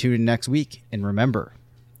sure to tune in next week. And remember,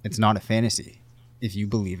 it's not a fantasy if you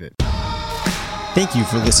believe it. Thank you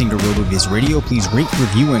for listening to RotoViz Radio. Please rate,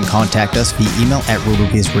 review, and contact us via email at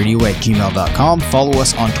rotovizradio@gmail.com. Follow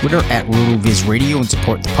us on Twitter at RotoViz Radio and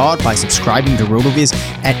support the pod by subscribing to RotoViz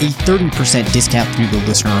at a 30% discount through the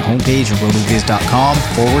listener homepage at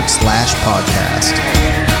rotoviz.com/podcast.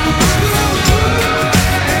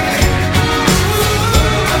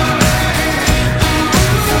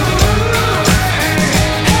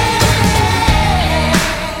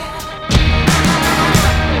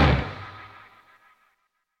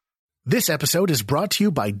 This episode is brought to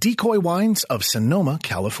you by Decoy Wines of Sonoma,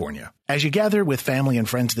 California. As you gather with family and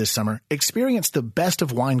friends this summer, experience the best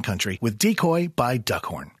of wine country with Decoy by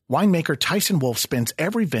Duckhorn. Winemaker Tyson Wolfe spends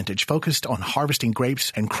every vintage focused on harvesting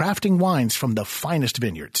grapes and crafting wines from the finest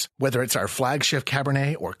vineyards. Whether it's our flagship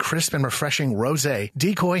Cabernet or crisp and refreshing Rosé,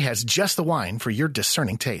 Decoy has just the wine for your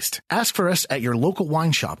discerning taste. Ask for us at your local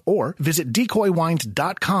wine shop or visit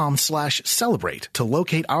decoywines.com/celebrate to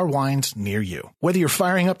locate our wines near you. Whether you're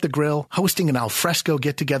firing up the grill, hosting an alfresco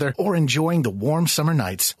get-together, or enjoying the warm summer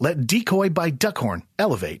nights, let Decoy by Duckhorn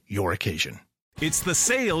elevate your occasion. It's the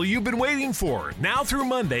sale you've been waiting for. Now through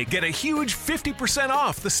Monday, get a huge 50%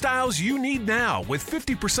 off the styles you need now with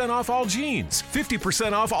 50% off all jeans,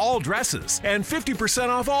 50% off all dresses, and 50%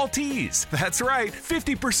 off all tees. That's right,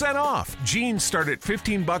 50% off. Jeans start at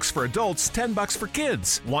 $15 for adults, $10 for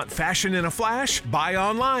kids. Want fashion in a flash? Buy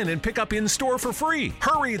online and pick up in-store for free.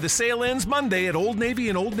 Hurry, the sale ends Monday at Old Navy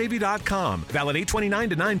and OldNavy.com. Valid 8/29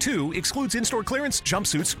 to 9/2, excludes in-store clearance,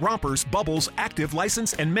 jumpsuits, rompers, bubbles, active,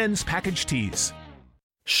 license, and men's package tees.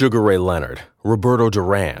 Sugar Ray Leonard, Roberto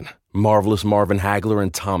Duran, Marvelous Marvin Hagler,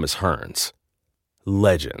 and Thomas Hearns.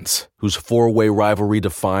 Legends, whose four-way rivalry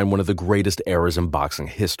defined one of the greatest eras in boxing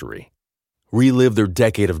history. Relive their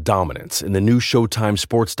decade of dominance in the new Showtime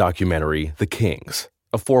sports documentary, The Kings,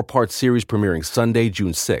 a 4-part series premiering Sunday,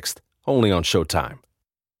 June 6th, only on Showtime.